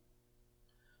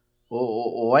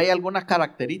 o hay algunas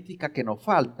características que nos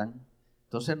faltan,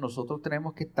 entonces nosotros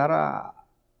tenemos que estar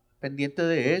pendientes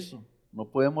de eso. No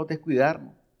podemos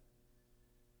descuidarnos.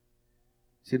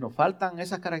 Si nos faltan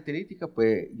esas características,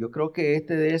 pues yo creo que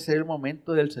este debe ser el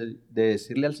momento de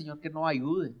decirle al Señor que nos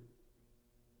ayude.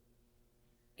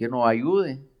 Que nos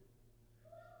ayude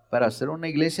para ser una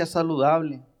iglesia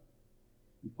saludable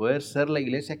y poder ser la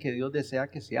iglesia que Dios desea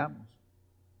que seamos.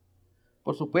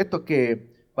 Por supuesto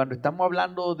que cuando estamos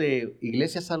hablando de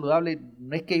iglesia saludable,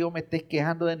 no es que yo me esté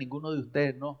quejando de ninguno de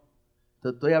ustedes, no.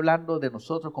 Estoy hablando de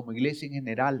nosotros como iglesia en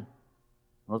general.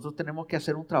 Nosotros tenemos que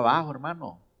hacer un trabajo,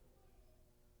 hermano.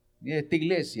 Mire, esta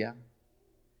iglesia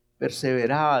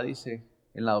perseveraba, dice,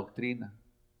 en la doctrina.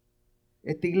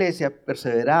 Esta iglesia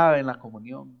perseveraba en la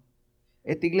comunión.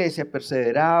 Esta iglesia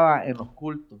perseveraba en los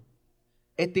cultos.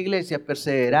 Esta iglesia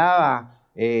perseveraba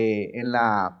en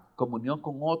la comunión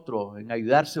con otros, en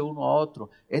ayudarse uno a otro.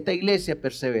 Esta iglesia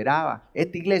perseveraba.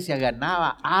 Esta iglesia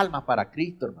ganaba almas para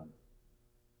Cristo, hermano.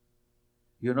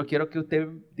 Yo no quiero que usted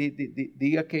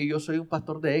diga que yo soy un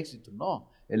pastor de éxito.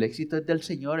 No, el éxito es del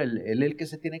Señor. Él es el que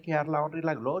se tiene que dar la honra y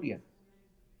la gloria.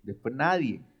 Después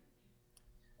nadie.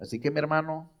 Así que, mi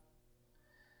hermano,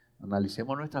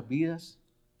 analicemos nuestras vidas.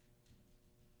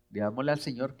 Digámosle al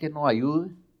Señor que nos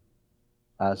ayude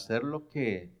a hacer lo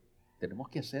que tenemos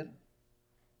que hacer.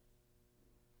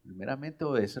 Primeramente,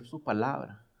 obedecer su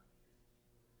palabra.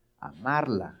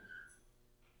 Amarla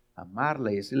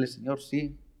y decirle, Señor,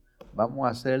 sí, vamos a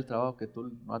hacer el trabajo que tú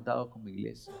nos has dado como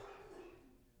iglesia.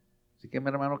 Así que, mi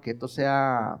hermano, que esto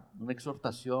sea una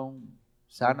exhortación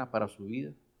sana para su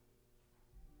vida.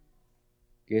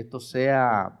 Que esto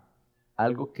sea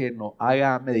algo que nos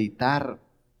haga meditar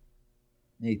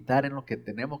en lo que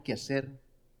tenemos que hacer,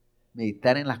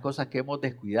 meditar en las cosas que hemos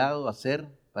descuidado hacer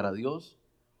para Dios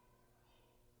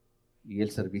y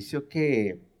el servicio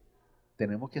que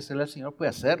tenemos que hacerle al Señor, pues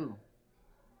hacerlo.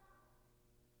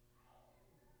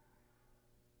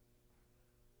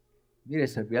 Mire,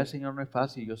 servir al Señor no es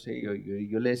fácil, yo sé,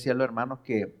 yo le decía a los hermanos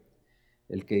que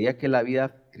el que diga que la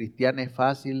vida cristiana es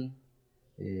fácil,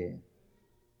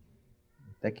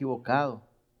 está equivocado.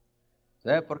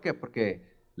 ¿Sabe por qué? Porque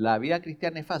la vida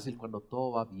cristiana es fácil cuando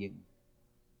todo va bien.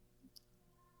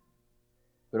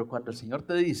 Pero cuando el Señor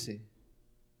te dice,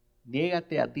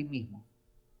 niégate a ti mismo,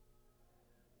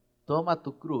 toma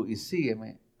tu cruz y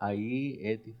sígueme, ahí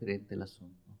es diferente el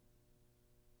asunto.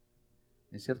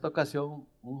 En cierta ocasión,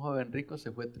 un joven rico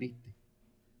se fue triste.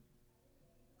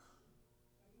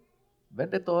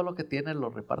 Vende todo lo que tiene, lo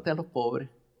reparte a los pobres,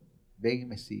 ven y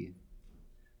me sigue.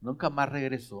 Nunca más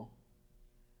regresó.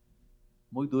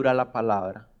 Muy dura la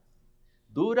palabra.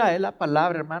 Dura es la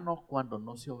palabra, hermano, cuando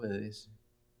no se obedece.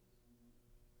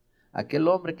 Aquel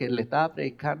hombre que le estaba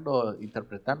predicando,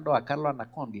 interpretando a Carlos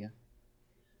Anacondia,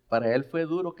 para él fue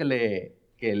duro que le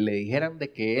dijeran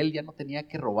de que él ya no tenía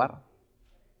que robar,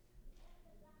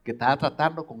 que estaba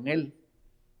tratando con él.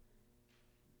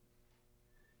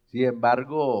 Sin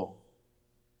embargo,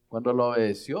 cuando lo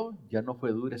obedeció, ya no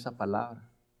fue dura esa palabra.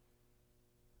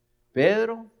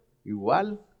 Pedro,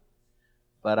 igual,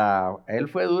 para él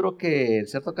fue duro que en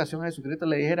cierta ocasión Jesucristo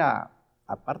le dijera,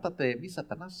 apártate de mí,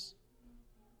 Satanás.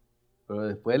 Pero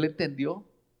después él entendió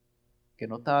que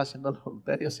no estaba haciendo lo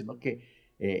voluntario, sino que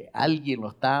alguien lo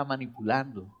estaba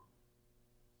manipulando.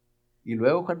 Y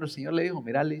luego cuando el Señor le dijo,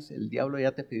 mira, le dice, el diablo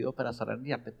ya te pidió para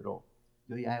zarandearte, pero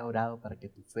yo ya he orado para que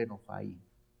tu fe no falle,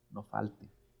 no falte.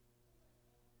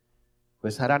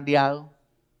 Fue zarandeado,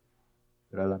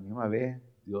 pero a la misma vez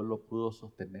Dios lo pudo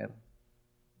sostener.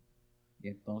 Y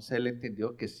entonces él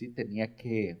entendió que sí tenía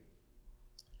que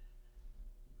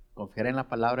confiar en la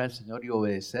palabra del Señor y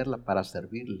obedecerla para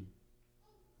servirle.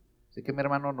 Así que, mi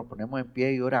hermano, nos ponemos en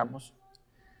pie y oramos.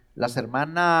 Las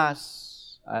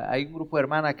hermanas, hay un grupo de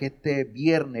hermanas que este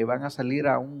viernes van a salir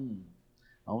a un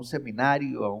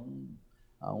seminario,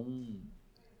 a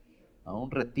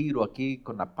un retiro aquí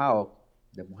con la PAO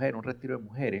de mujeres, un retiro de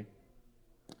mujeres.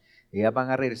 Ellas van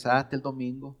a regresar hasta el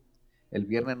domingo. El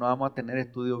viernes no vamos a tener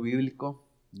estudio bíblico,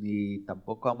 ni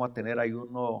tampoco vamos a tener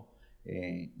ayuno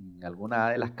en alguna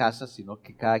de las casas, sino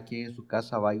que cada quien en su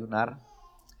casa va a ayunar.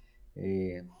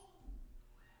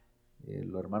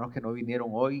 Los hermanos que no vinieron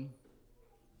hoy,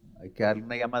 hay que darle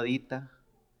una llamadita.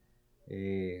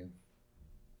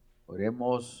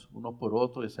 Oremos unos por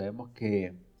otros y sabemos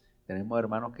que tenemos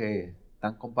hermanos que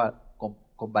están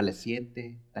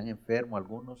convalecientes, están enfermos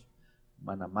algunos.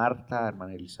 Hermana Marta,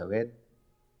 hermana Elizabeth,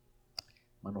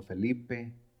 hermano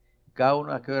Felipe. Cada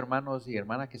uno de aquellos hermanos y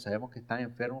hermanas que sabemos que están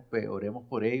enfermos, pues oremos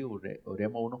por ellos,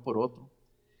 oremos unos por otros.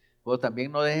 Pero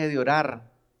también no deje de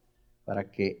orar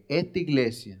para que esta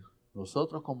iglesia,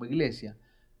 nosotros como iglesia,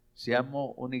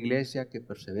 Seamos una iglesia que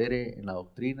persevere en la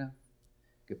doctrina,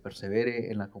 que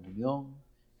persevere en la comunión,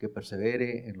 que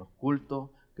persevere en los cultos,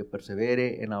 que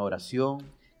persevere en la oración,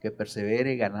 que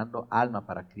persevere ganando alma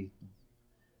para Cristo.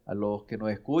 A los que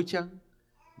nos escuchan,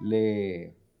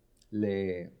 le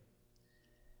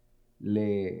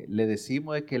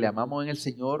decimos de que le amamos en el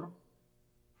Señor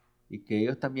y que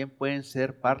ellos también pueden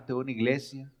ser parte de una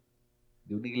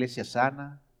iglesia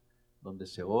sana, donde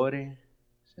se ore,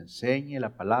 se enseñe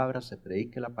la palabra, se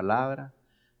predique la palabra,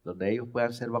 donde ellos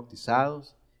puedan ser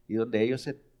bautizados y donde ellos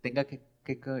se tengan que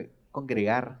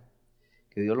congregar.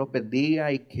 Que Dios los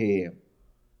bendiga y que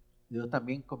Dios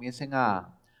también comiencen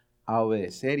a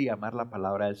obedecer y amar la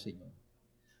palabra del Señor.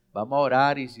 Vamos a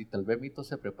orar y si tal vez Mito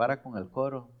se prepara con el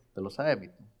coro, ¿te lo sabe,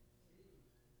 Mito?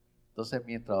 Entonces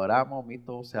mientras oramos,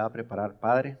 Mito se va a preparar.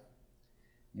 Padre,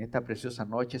 en esta preciosa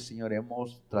noche, Señor,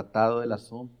 hemos tratado el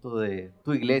asunto de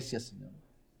tu iglesia, Señor.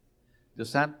 Dios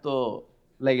santo,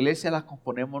 la iglesia la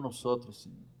componemos nosotros,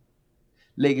 Señor.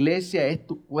 La iglesia es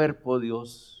tu cuerpo,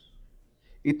 Dios.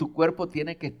 Y tu cuerpo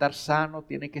tiene que estar sano,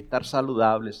 tiene que estar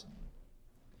saludable, Señor.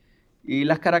 Y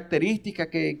las características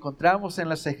que encontramos en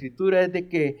las Escrituras es de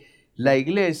que la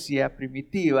iglesia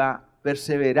primitiva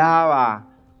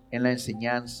perseveraba en la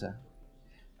enseñanza.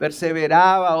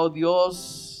 Perseveraba, oh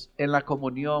Dios, en la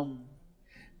comunión.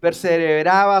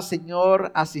 Perseveraba,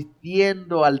 Señor,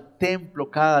 asistiendo al templo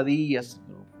cada día,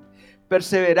 Señor.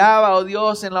 Perseveraba, oh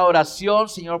Dios, en la oración,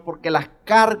 Señor, porque las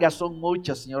cargas son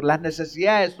muchas, Señor. Las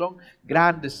necesidades son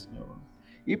grandes, Señor.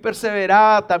 Y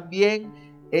perseveraba también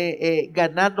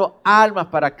ganando almas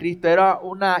para Cristo. Era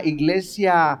una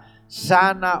iglesia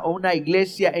sana o una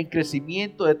iglesia en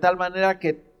crecimiento, de tal manera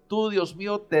que tú, Dios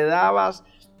mío, te dabas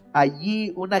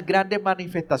allí unas grandes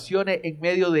manifestaciones en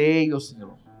medio de ellos,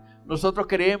 Señor. Nosotros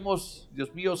queremos,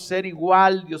 Dios mío, ser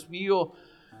igual, Dios mío,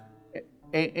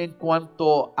 en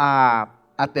cuanto a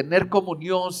tener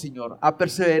comunión, Señor, a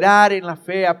perseverar en la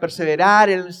fe, a perseverar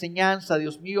en la enseñanza,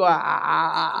 Dios mío,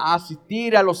 a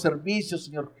asistir a los servicios,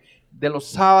 Señor, de los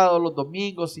sábados, los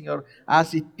domingos, Señor, a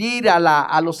asistir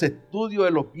a los estudios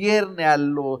de los viernes,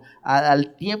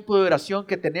 al tiempo de oración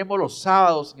que tenemos los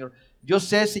sábados, Señor. Yo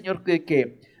sé, Señor,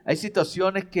 que hay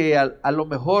situaciones que a lo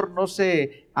mejor no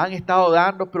se han estado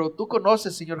dando, pero tú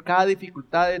conoces, Señor, cada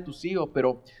dificultad de tus hijos.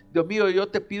 Pero, Dios mío, yo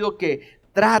te pido que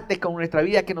trate con nuestra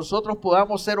vida, que nosotros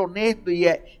podamos ser honestos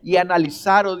y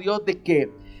analizar, oh Dios, de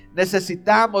que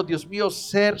necesitamos, Dios mío,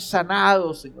 ser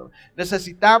sanados, Señor.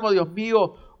 Necesitamos, Dios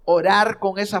mío, orar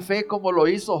con esa fe como lo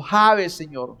hizo Jabes,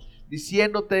 Señor,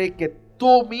 diciéndote que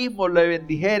tú mismo le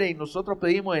bendijeras, y nosotros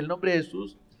pedimos en el nombre de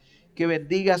Jesús que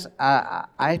bendigas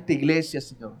a esta iglesia,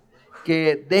 Señor,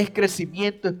 que des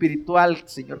crecimiento espiritual,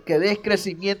 Señor, que des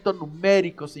crecimiento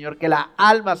numérico, Señor, que las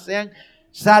almas sean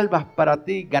salvas para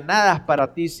ti, ganadas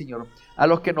para ti, Señor. A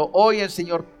los que nos oyen,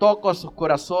 Señor, toca sus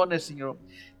corazones, Señor.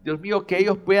 Dios mío, que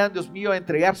ellos puedan, Dios mío,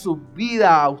 entregar su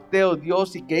vida a usted, oh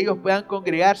Dios, y que ellos puedan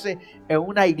congregarse en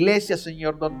una iglesia,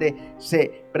 Señor, donde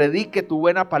se predique tu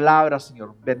buena palabra,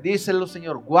 Señor. Bendícelos,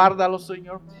 Señor, guárdalos,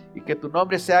 Señor, y que tu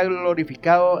nombre sea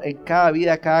glorificado en cada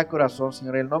vida, cada corazón,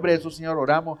 Señor. En el nombre de Jesús, Señor,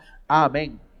 oramos.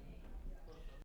 Amén.